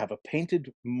 I have a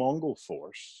painted Mongol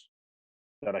force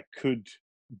that I could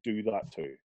do that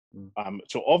to.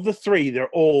 So of the 3, they're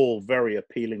all very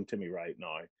appealing to me right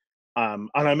now. And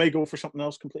I may go for something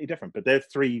else completely different, but they're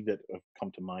 3 that have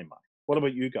come to my mind. What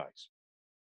about you guys?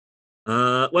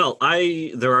 Well,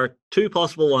 there are 2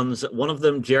 possible ones. One of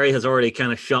them, Jerry has already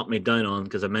kind of shot me down on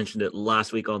because I mentioned it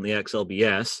last week on the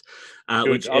XLBS.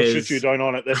 Which I'll shoot you down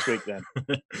on it this week then.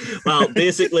 Well,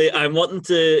 basically, I'm wanting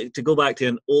to go back to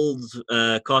an old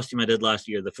costume I did last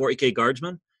year, the 40k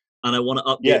Guardsman, and I want to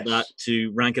update that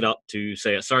to rank it up to,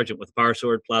 say, a sergeant with a power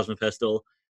sword, plasma pistol.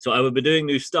 So I would be doing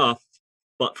new stuff,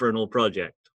 but for an old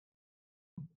project.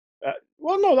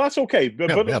 Well, no, that's okay,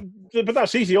 but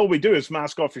that's easy. All we do is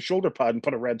mask off your shoulder pad and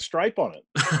put a red stripe on it.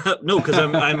 No, because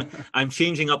I'm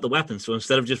changing up the weapon. So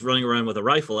instead of just running around with a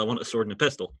rifle, I want a sword and a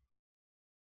pistol.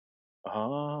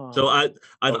 So I've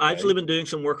actually been doing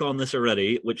some work on this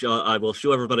already, which I will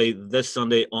show everybody this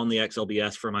Sunday on the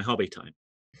XLBS for my hobby time.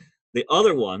 The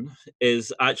other one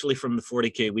is actually from the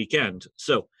 40k weekend.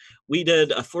 So we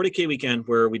did a 40k weekend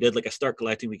where we did like a start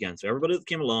collecting weekend. So everybody that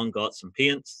came along got some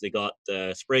paints, they got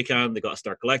a spray can, they got a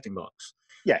start collecting box.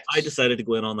 Yes. I decided to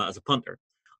go in on that as a punter.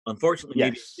 Unfortunately,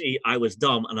 BBC, I was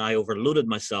dumb and I overloaded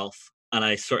myself and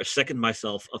I sort of sickened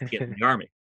myself of painting the army.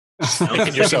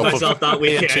 Sickened yourself that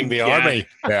weekend. Painting the army.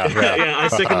 Yeah, I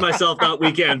sickened myself that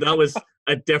weekend. That was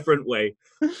a different way.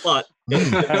 But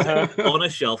it's been on a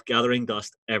shelf gathering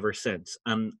dust ever since.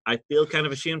 And I feel kind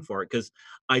of ashamed for it because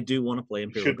I do want to play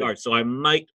Imperial Guard. So I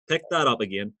might pick that up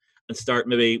again and start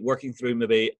maybe working through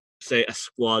say a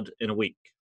squad in a week.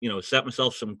 Set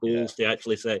myself some goals to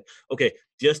actually say, okay,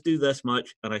 just do this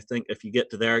much. And I think if you get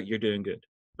to there, you're doing good.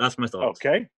 That's my thoughts.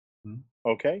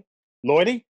 Okay.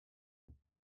 Lloydie?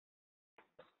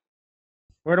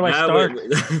 Where do I start?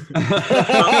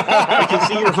 I can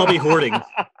see your hobby hoarding.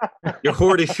 Your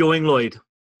hoard is showing, Lloyd.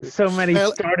 So many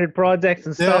started projects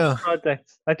and stopped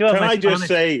projects. Can I just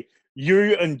say,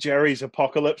 you and Jerry's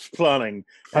apocalypse planning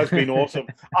has been awesome.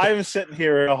 I'm sitting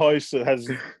here in a house that has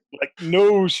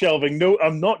no shelving.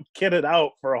 I'm not kitted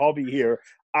out for a hobby here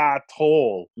at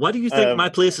all. Why do you think my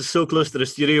place is so close to the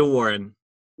studio, Warren?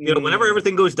 Whenever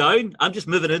everything goes down, I'm just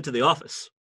moving into the office.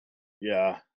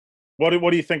 Yeah. What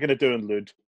are you thinking of doing,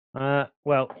 Lud?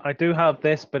 Well, I do have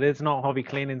this, but it's not hobby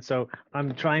cleaning, so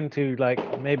I'm trying to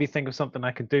like maybe think of something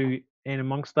I could do in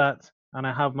amongst that. And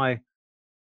I have my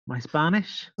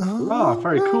Spanish Oh,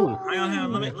 very cool. Hang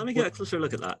on. Let me get a closer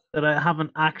look at that. that I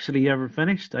haven't actually ever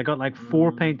finished. I got like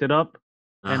 4 painted up,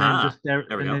 and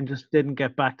then just didn't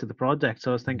get back to the project.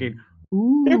 So I was thinking,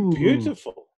 ooh, they're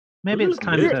beautiful. Maybe it's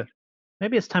time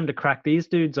to crack these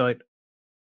dudes out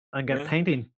and get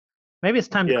painting. Maybe it's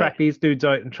time to crack these dudes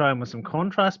out and try them with some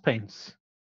contrast paints.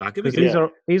 Because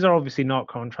these are obviously not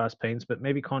contrast paints, but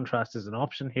maybe contrast is an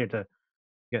option here to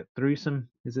get through some.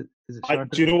 Is it?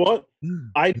 Do you know what?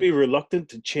 I'd be reluctant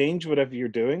to change whatever you're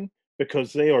doing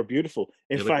because they are beautiful.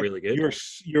 In fact, really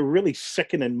you're really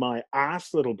sickening my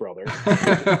ass, little brother.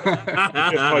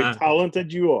 How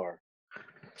talented you are.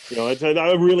 You know,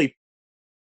 I really.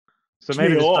 So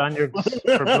maybe the Spaniards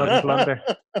for blood and blunder.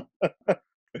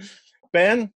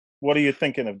 Ben, what are you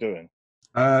thinking of doing?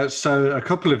 So a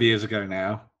couple of years ago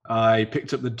now, I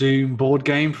picked up the Doom board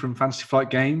game from Fantasy Flight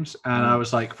Games, and I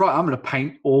was like, right, I'm going to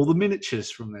paint all the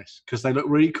miniatures from this because they look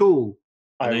really cool.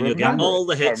 And then you'll get all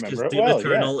the hits because Doom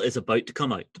Eternal is about to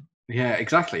come out. Yeah,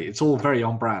 exactly. It's all very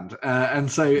on brand.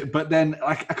 And so, but then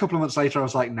like a couple of months later, I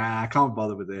was like, nah, I can't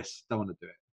bother with this. Don't want to do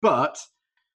it. But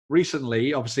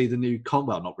recently, obviously, the new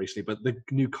not recently, but the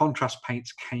new contrast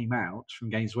paints came out from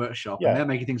Games Workshop, and they're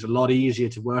making things a lot easier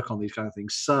to work on these kind of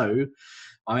things. So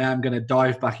I am going to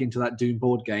dive back into that Doom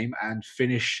board game and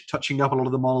finish touching up a lot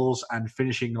of the models and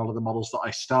finishing a lot of the models that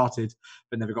I started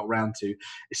but never got around to.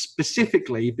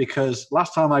 Specifically because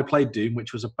last time I played Doom,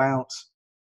 which was about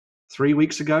 3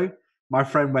 weeks ago, my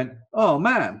friend went, "Oh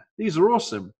man, these are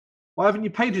awesome. Why haven't you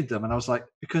painted them?" And I was like,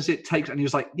 because it takes, and he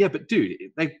was like, yeah, but dude,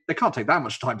 they can't take that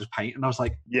much time to paint. And I was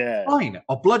like, yeah, fine,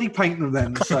 I'll bloody paint them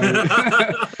then. So,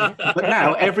 but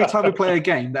now every time we play a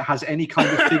game that has any kind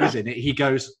of figures in it, he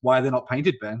goes, "Why are they not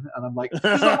painted, Ben?" And I'm like, "It's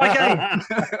not my game."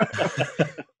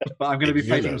 But I'm going to be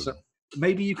painting them. So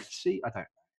maybe you could see, I don't know.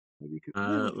 Maybe you could,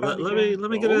 let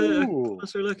me get a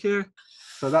closer look here.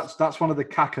 So that's one of the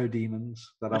Kako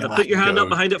demons that I'm. Put your hand up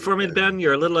behind it for me, Ben.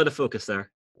 You're a little out of focus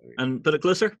there. And put it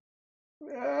closer.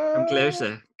 Come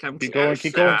closer. Keep going.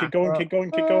 No,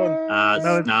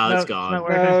 it's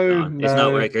gone. It's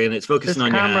not working. It's focusing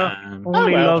on your hand.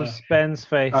 Only loves Ben's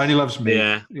face. Only loves me.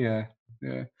 Yeah.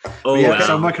 So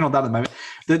I'm working on that at the moment.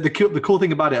 The cool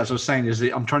thing about it, as I was saying, is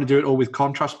that I'm trying to do it all with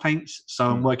contrast paints. So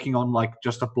I'm working on like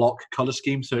just a block color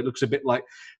scheme, so it looks a bit like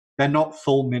they're not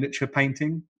full miniature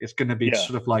painting. It's going to be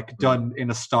sort of like done in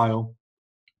a style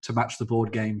to match the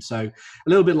board game. So a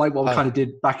little bit like what we kind of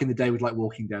did back in the day with like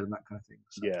Walking Dead and that kind of thing.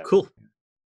 So. Yeah. Cool.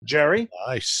 Jerry?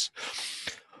 Nice.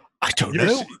 I don't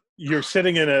know. You're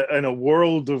sitting in a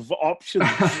world of options.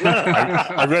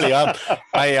 I really am.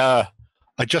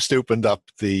 I just opened up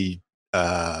the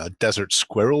Desert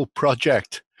Squirrel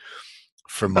project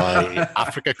for my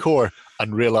Africa core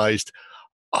and realized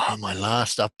my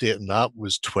last update on that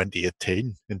was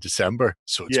 2018 in December.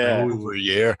 So it's been over a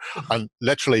year. And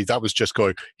literally that was just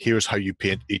going, here's how you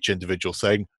paint each individual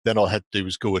thing. Then all I had to do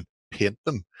was go and paint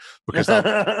them because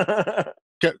that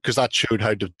showed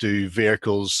how to do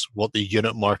vehicles, what the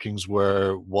unit markings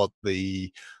were, what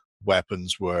the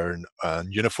weapons were,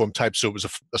 and uniform types. So it was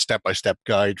a step-by-step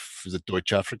guide for the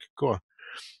Deutsche Afrika Corps.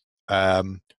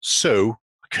 So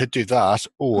I could do that,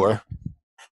 or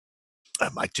I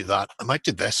might do that. I might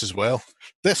do this as well.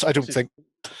 This, I don't think.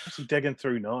 What's he digging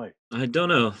through now? I don't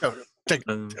know.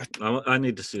 I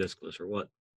need to see this closer. What?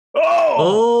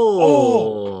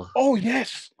 Oh,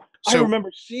 yes. So, I remember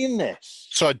seeing this.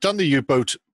 So I'd done the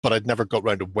U-boat, but I'd never got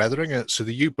around to weathering it. So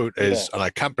the U-boat is, and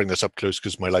I can't bring this up close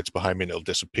because my light's behind me and it'll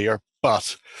disappear,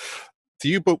 but the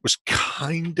U-boat was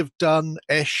kind of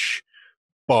done-ish,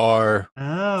 bar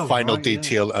final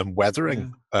detail and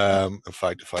weathering. In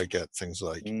fact, if I get things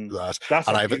like that. That's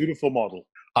a beautiful model.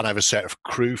 And I have a set of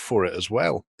crew for it as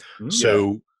well.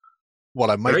 So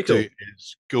what I might do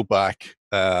is go back,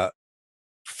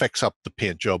 fix up the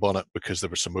paint job on it because there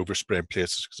were some overspray in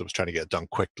places because I was trying to get it done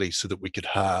quickly so that we could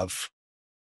have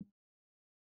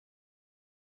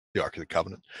the Ark of the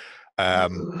Covenant.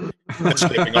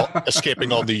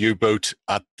 Escaping on the U-boat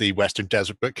at the Western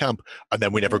Desert Boot Camp, and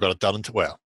then we never got it done until,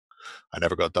 I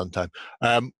never got it done in time.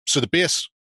 So the base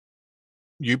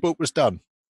U-boat was done,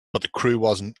 but the crew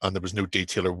wasn't, and there was no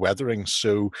detail or weathering.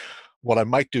 So what I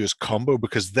might do is combo,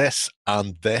 because this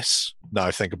and this, now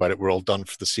I think about it, we're all done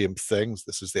for the same things.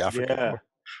 This is the Africa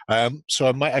Corps. So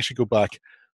I might actually go back,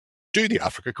 do the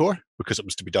Africa Corps, because it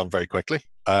was to be done very quickly.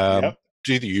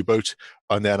 Do the U-boat,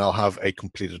 and then I'll have a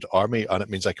completed army, and it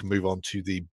means I can move on to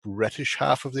the British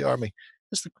half of the army.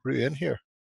 Is the crew in here?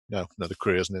 No, the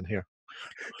crew isn't in here.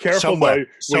 Careful now.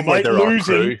 We might lose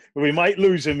him. We might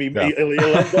lose him. He'll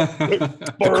end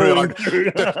up burrowing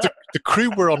through. The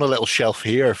crew were on a little shelf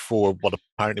here for what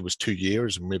apparently was 2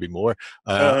 years, maybe more.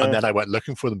 And then I went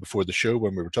looking for them before the show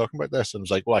when we were talking about this, and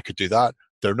was like, well, I could do that.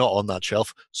 They're not on that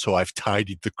shelf, so I've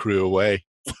tidied the crew away.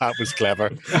 That was clever.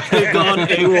 They've gone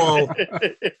AWOL.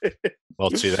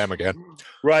 I'll see them again.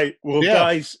 Right. Well,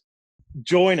 guys,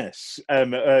 join us.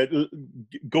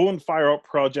 Go and fire up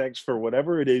projects for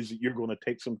whatever it is that you're going to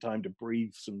take some time to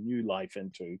breathe some new life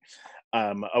into.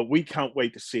 We can't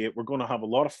wait to see it. We're going to have a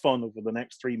lot of fun over the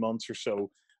next 3 months or so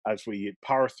as we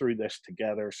power through this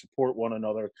together, support one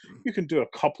another. You can do a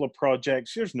couple of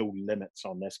projects. There's no limits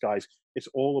on this, guys. It's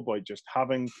all about just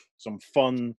having some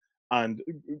fun and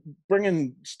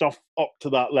bringing stuff up to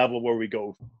that level where we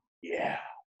go, yeah,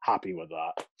 happy with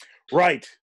that. Right.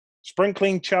 Spring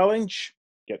Clean Challenge,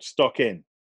 get stuck in.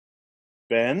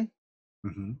 Ben,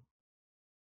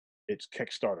 it's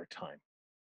Kickstarter time.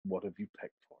 What have you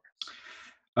picked for us?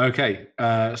 Okay,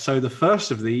 so the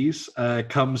first of these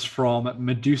comes from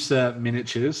Medusa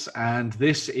Miniatures, and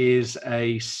this is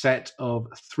a set of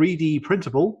 3D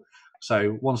printable,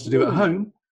 so wants to do at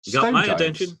home. You got my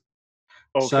attention.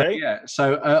 Okay.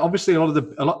 So obviously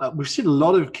we've seen a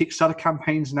lot of Kickstarter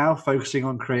campaigns now focusing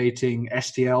on creating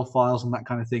STL files and that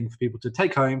kind of thing for people to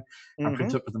take home and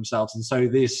print up for themselves. And so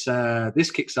this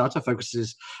Kickstarter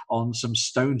focuses on some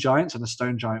stone giants and a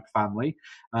stone giant family.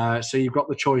 So you've got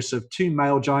the choice of 2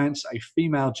 male giants, a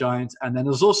female giant, and then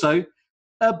there's also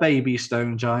a baby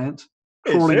stone giant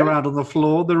crawling around on the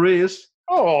floor. There is.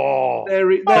 Oh,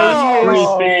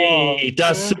 that's creepy.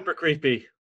 That's super creepy.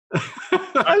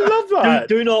 I love that.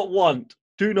 Do not want.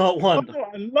 Oh, I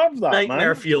love that.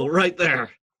 Nightmare fuel right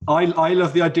there. I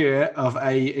love the idea of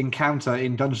a encounter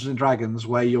in Dungeons and Dragons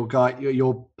where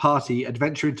your party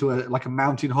adventure into a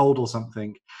mountain hold or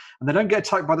something, and they don't get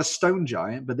attacked by the stone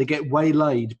giant, but they get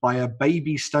waylaid by a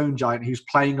baby stone giant who's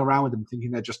playing around with them,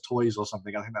 thinking they're just toys or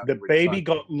something. I think that the really baby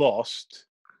got lost,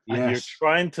 and you're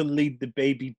trying to lead the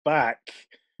baby back.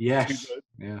 Yes.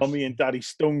 Mommy and Daddy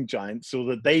Stone Giant, so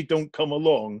that they don't come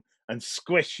along and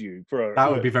squish you that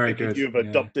would be very good. You've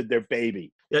adopted their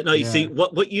baby. Yeah, no, you see,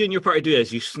 what you and your party do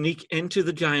is you sneak into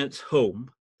the giant's home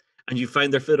and you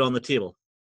find their food on the table.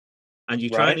 And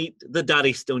you try and eat the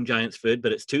Daddy Stone Giant's food,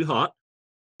 but it's too hot.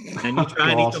 And you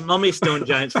try and eat the Mummy Stone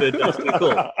Giant's food, but it's too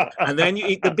cold. And then you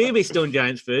eat the Baby Stone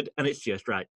Giant's food, and it's just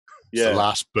right. It's the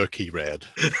last book he read.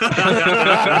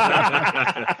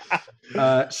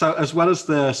 So as well as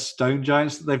the stone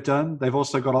giants that they've done, they've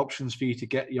also got options for you to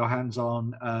get your hands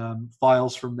on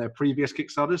files from their previous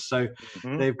Kickstarters. So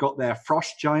they've got their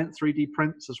frost giant 3D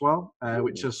prints as well,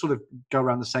 which are sort of go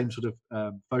around the same sort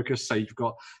of focus. So you've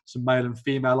got some male and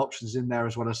female options in there,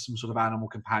 as well as some sort of animal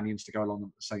companions to go along at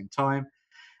the same time.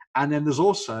 And then there's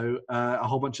also a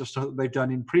whole bunch of stuff that they've done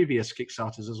in previous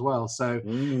Kickstarters as well. So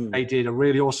they did a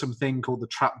really awesome thing called the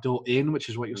Trapdoor Inn, which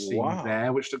is what you're seeing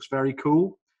there, which looks very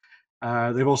cool.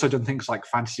 They've also done things like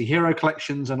fantasy hero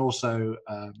collections and also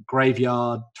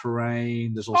graveyard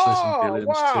terrain. There's also some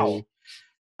villains too.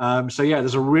 So yeah,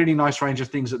 there's a really nice range of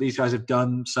things that these guys have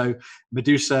done. So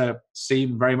Medusa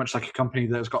seem very much like a company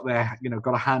that has got their,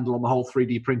 got a handle on the whole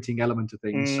 3D printing element of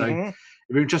things. So if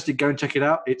you're interested, go and check it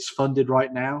out. It's funded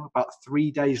right now. About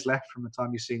 3 days left from the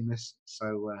time you're seeing this.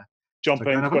 So jump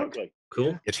in quickly.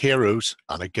 Cool. It's heroes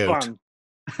and a goat.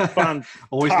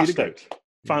 Always need a goat.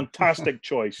 Fantastic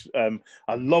choice.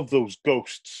 I love those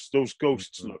ghosts. Those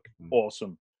ghosts look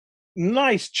awesome.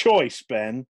 Nice choice,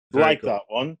 Ben. Very cool. That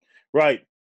one. Right.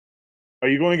 Are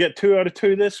you going to get 2 out of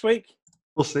 2 this week?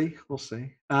 We'll see.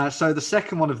 So the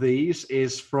second one of these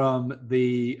is from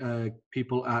the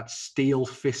people at Steel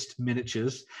Fist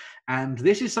Miniatures. And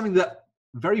this is something that,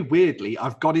 very weirdly,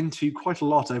 I've got into quite a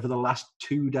lot over the last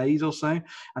 2 days or so.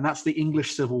 And that's the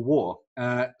English Civil War.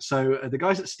 So the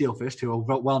guys at Steel Fist, who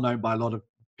are well known by a lot of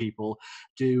people,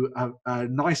 do a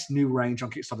nice new range on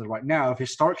Kickstarter right now of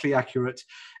historically accurate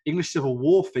English Civil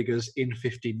War figures in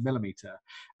 15mm.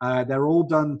 They're all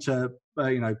done to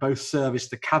both service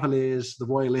the Cavaliers, the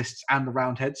Royalists, and the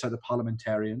Roundheads, so the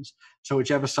parliamentarians, so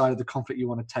whichever side of the conflict you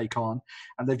want to take on.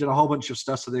 And they've done a whole bunch of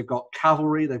stuff. So they've got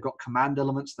cavalry, they've got command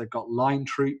elements, they've got line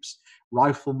troops,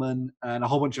 riflemen, and a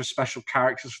whole bunch of special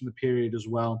characters from the period as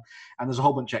well. And there's a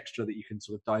whole bunch extra that you can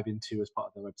sort of dive into as part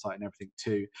of their website and everything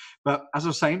too. But as I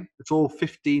was saying, it's all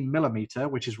 15mm,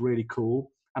 which is really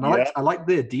cool. And I like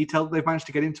the detail that they've managed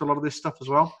to get into a lot of this stuff as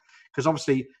well. Because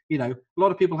obviously, a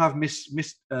lot of people have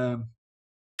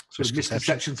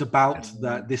misconceptions about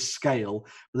this scale,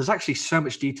 but there's actually so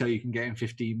much detail you can get in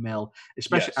 15mm,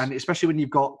 especially when you've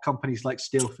got companies like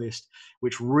Steel Fist,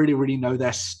 which really, really know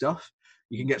their stuff.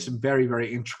 you can get some very,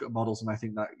 very intricate models, and I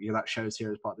think that that shows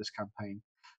here as part of this campaign.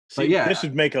 So yeah, this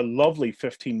would make a lovely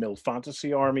 15 mil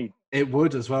fantasy army. It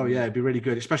would as well. Yeah, it'd be really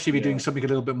good, especially if you're doing something a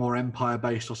little bit more empire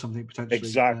based or something potentially.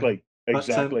 Exactly.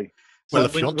 Well,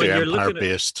 if you want to do empire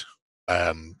based,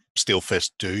 Steel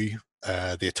Fist do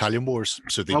the Italian Wars,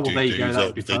 so they do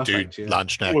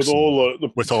Landsknechts with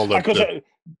all the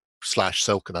slash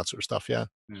silk and that sort of stuff. Yeah.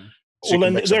 So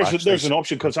well, then there's an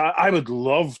option, because I would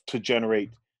love to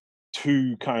generate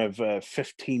 2 kind of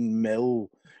 15 mil,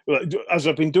 as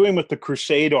I've been doing with the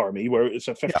Crusade army, where it's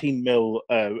a 15 mil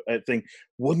thing.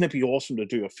 Wouldn't it be awesome to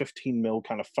do a 15 mil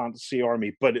kind of fantasy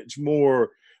army, but it's more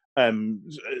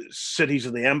cities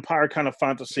of the empire kind of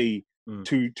fantasy,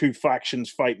 two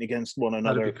factions fighting against one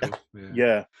another. Cool.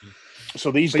 Yeah.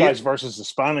 So these guys versus the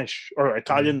Spanish or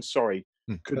Italians,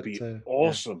 could be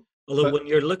awesome. Although when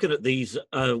you're looking at these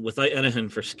without anything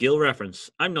for scale reference,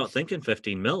 I'm not thinking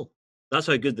 15 mil. That's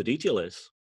how good the detail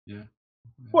is. Yeah.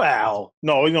 Well,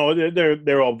 no,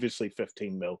 they're obviously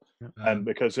 15 mil,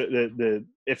 because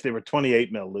if they were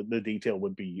 28 mil, the detail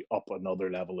would be up another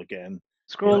level again.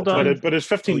 Scroll down, but it's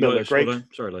 15 mil. They're great.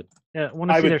 Sorry, lad. Yeah, I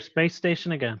want to see their space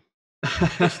station again.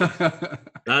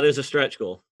 That is a stretch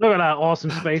goal. Look at that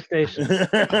awesome space station.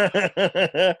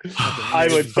 I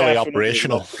would fully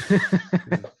operational.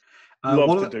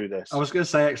 Love to do this. I was going to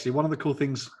say, actually, one of the cool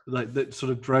things that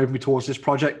sort of drove me towards this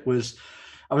project was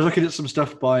I was looking at some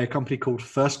stuff by a company called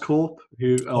First Corp,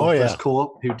 who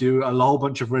do a whole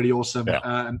bunch of really awesome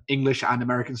English and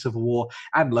American Civil War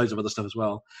and loads of other stuff as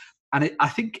well. And I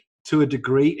think to a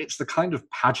degree, it's the kind of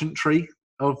pageantry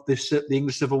of the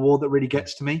English Civil War that really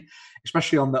gets to me,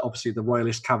 especially on obviously the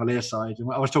Royalist Cavalier side.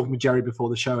 And I was talking with Jerry before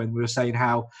the show, and we were saying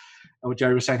how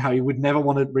Jerry was saying how he would never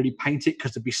want to really paint it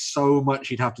because there'd be so much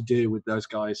you'd have to do with those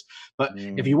guys. But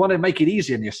if you want to make it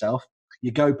easy on yourself,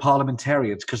 you go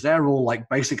parliamentarians, because they're all like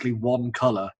basically one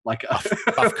color, like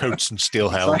buff coats and steel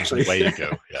helms. Exactly. Away you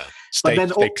go. Yeah,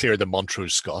 they clear the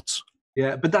Montrose Scots.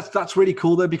 Yeah, but that's really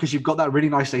cool though, because you've got that really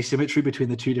nice asymmetry between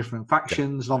the two different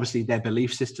factions, and obviously their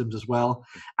belief systems as well.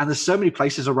 And there's so many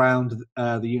places around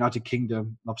the United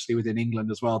Kingdom, obviously within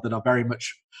England as well, that are very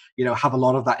much, have a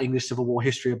lot of that English Civil War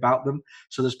history about them.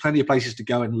 So there's plenty of places to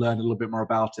go and learn a little bit more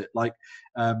about it. Like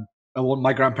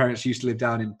my grandparents used to live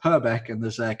down in Purbeck, and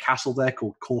there's a castle there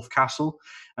called Corfe Castle,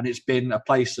 and it's been a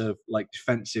place of like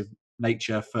defensive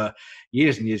nature for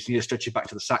years and years and years, stretching back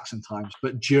to the Saxon times.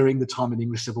 But during the time of the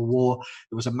English Civil War,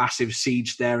 there was a massive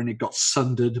siege there, and it got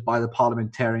sundered by the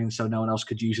parliamentarians, so no one else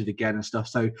could use it again and stuff.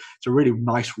 So it's a really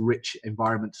nice, rich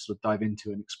environment to sort of dive into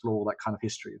and explore that kind of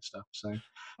history and stuff. So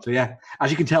yeah,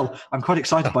 as you can tell, I'm quite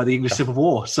excited by the English Civil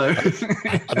War. So and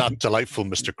that delightful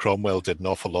Mr. Cromwell did an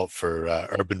awful lot for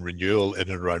urban renewal in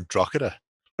and around Drogheda.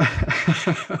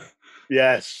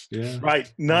 Yes. Yeah.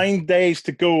 Right. 9 days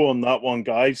to go on that one,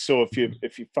 guys. So if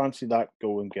you fancy that,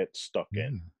 go and get stuck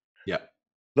in. Yeah.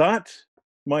 That,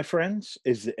 my friends,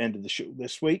 is the end of the show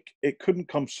this week. It couldn't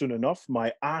come soon enough.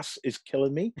 My ass is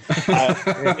killing me. You're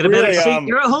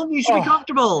at home. You should be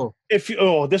comfortable. This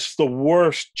is the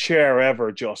worst chair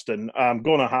ever, Justin. I'm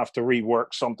going to have to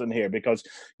rework something here, because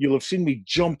you'll have seen me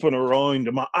jumping around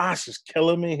and my ass is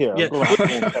killing me here. Yeah. We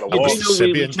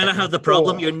kind of have the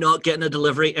problem. You're not getting a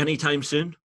delivery anytime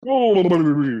soon.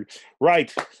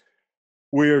 Right.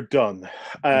 We're done.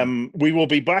 We will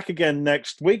be back again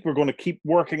next week. We're going to keep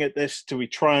working at this till we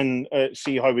try and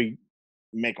see how we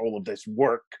make all of this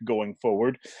work going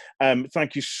forward.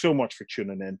 Thank you so much for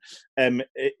tuning in.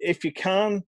 If you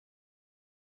can,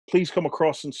 please come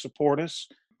across and support us,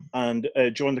 and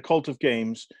join the Cult of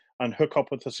Games, and hook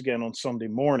up with us again on Sunday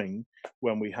morning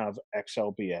when we have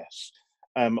XLBS.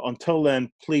 Until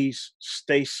then, please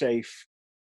stay safe,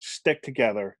 stick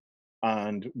together,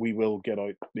 and we will get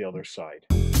out the other side.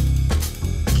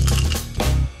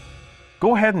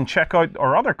 Go ahead and check out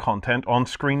our other content on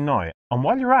screen now. And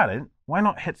while you're at it, why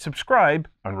not hit subscribe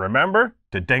and remember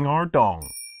to ding our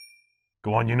dong.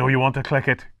 Go on, you know you want to click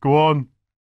it. Go on.